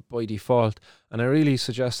Criminal by default. And I really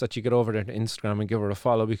suggest that you get over there to Instagram and give her a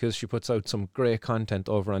follow because she puts out some great content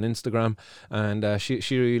over on Instagram. And she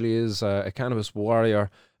really is a cannabis warrior.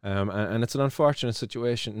 And it's an unfortunate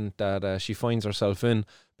situation that she finds herself in,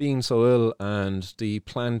 being so ill, and the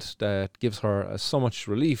plant that gives her so much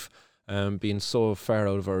relief, being so far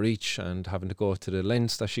out of her reach and having to go to the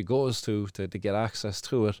lengths that she goes to get access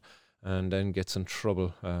to it, and then gets in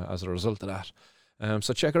trouble as a result of that.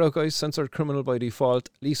 So check her out, guys. Censored Criminal by default,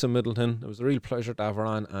 Lisa Middleton. It was a real pleasure to have her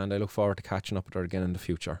on, and I look forward to catching up with her again in the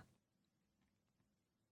future.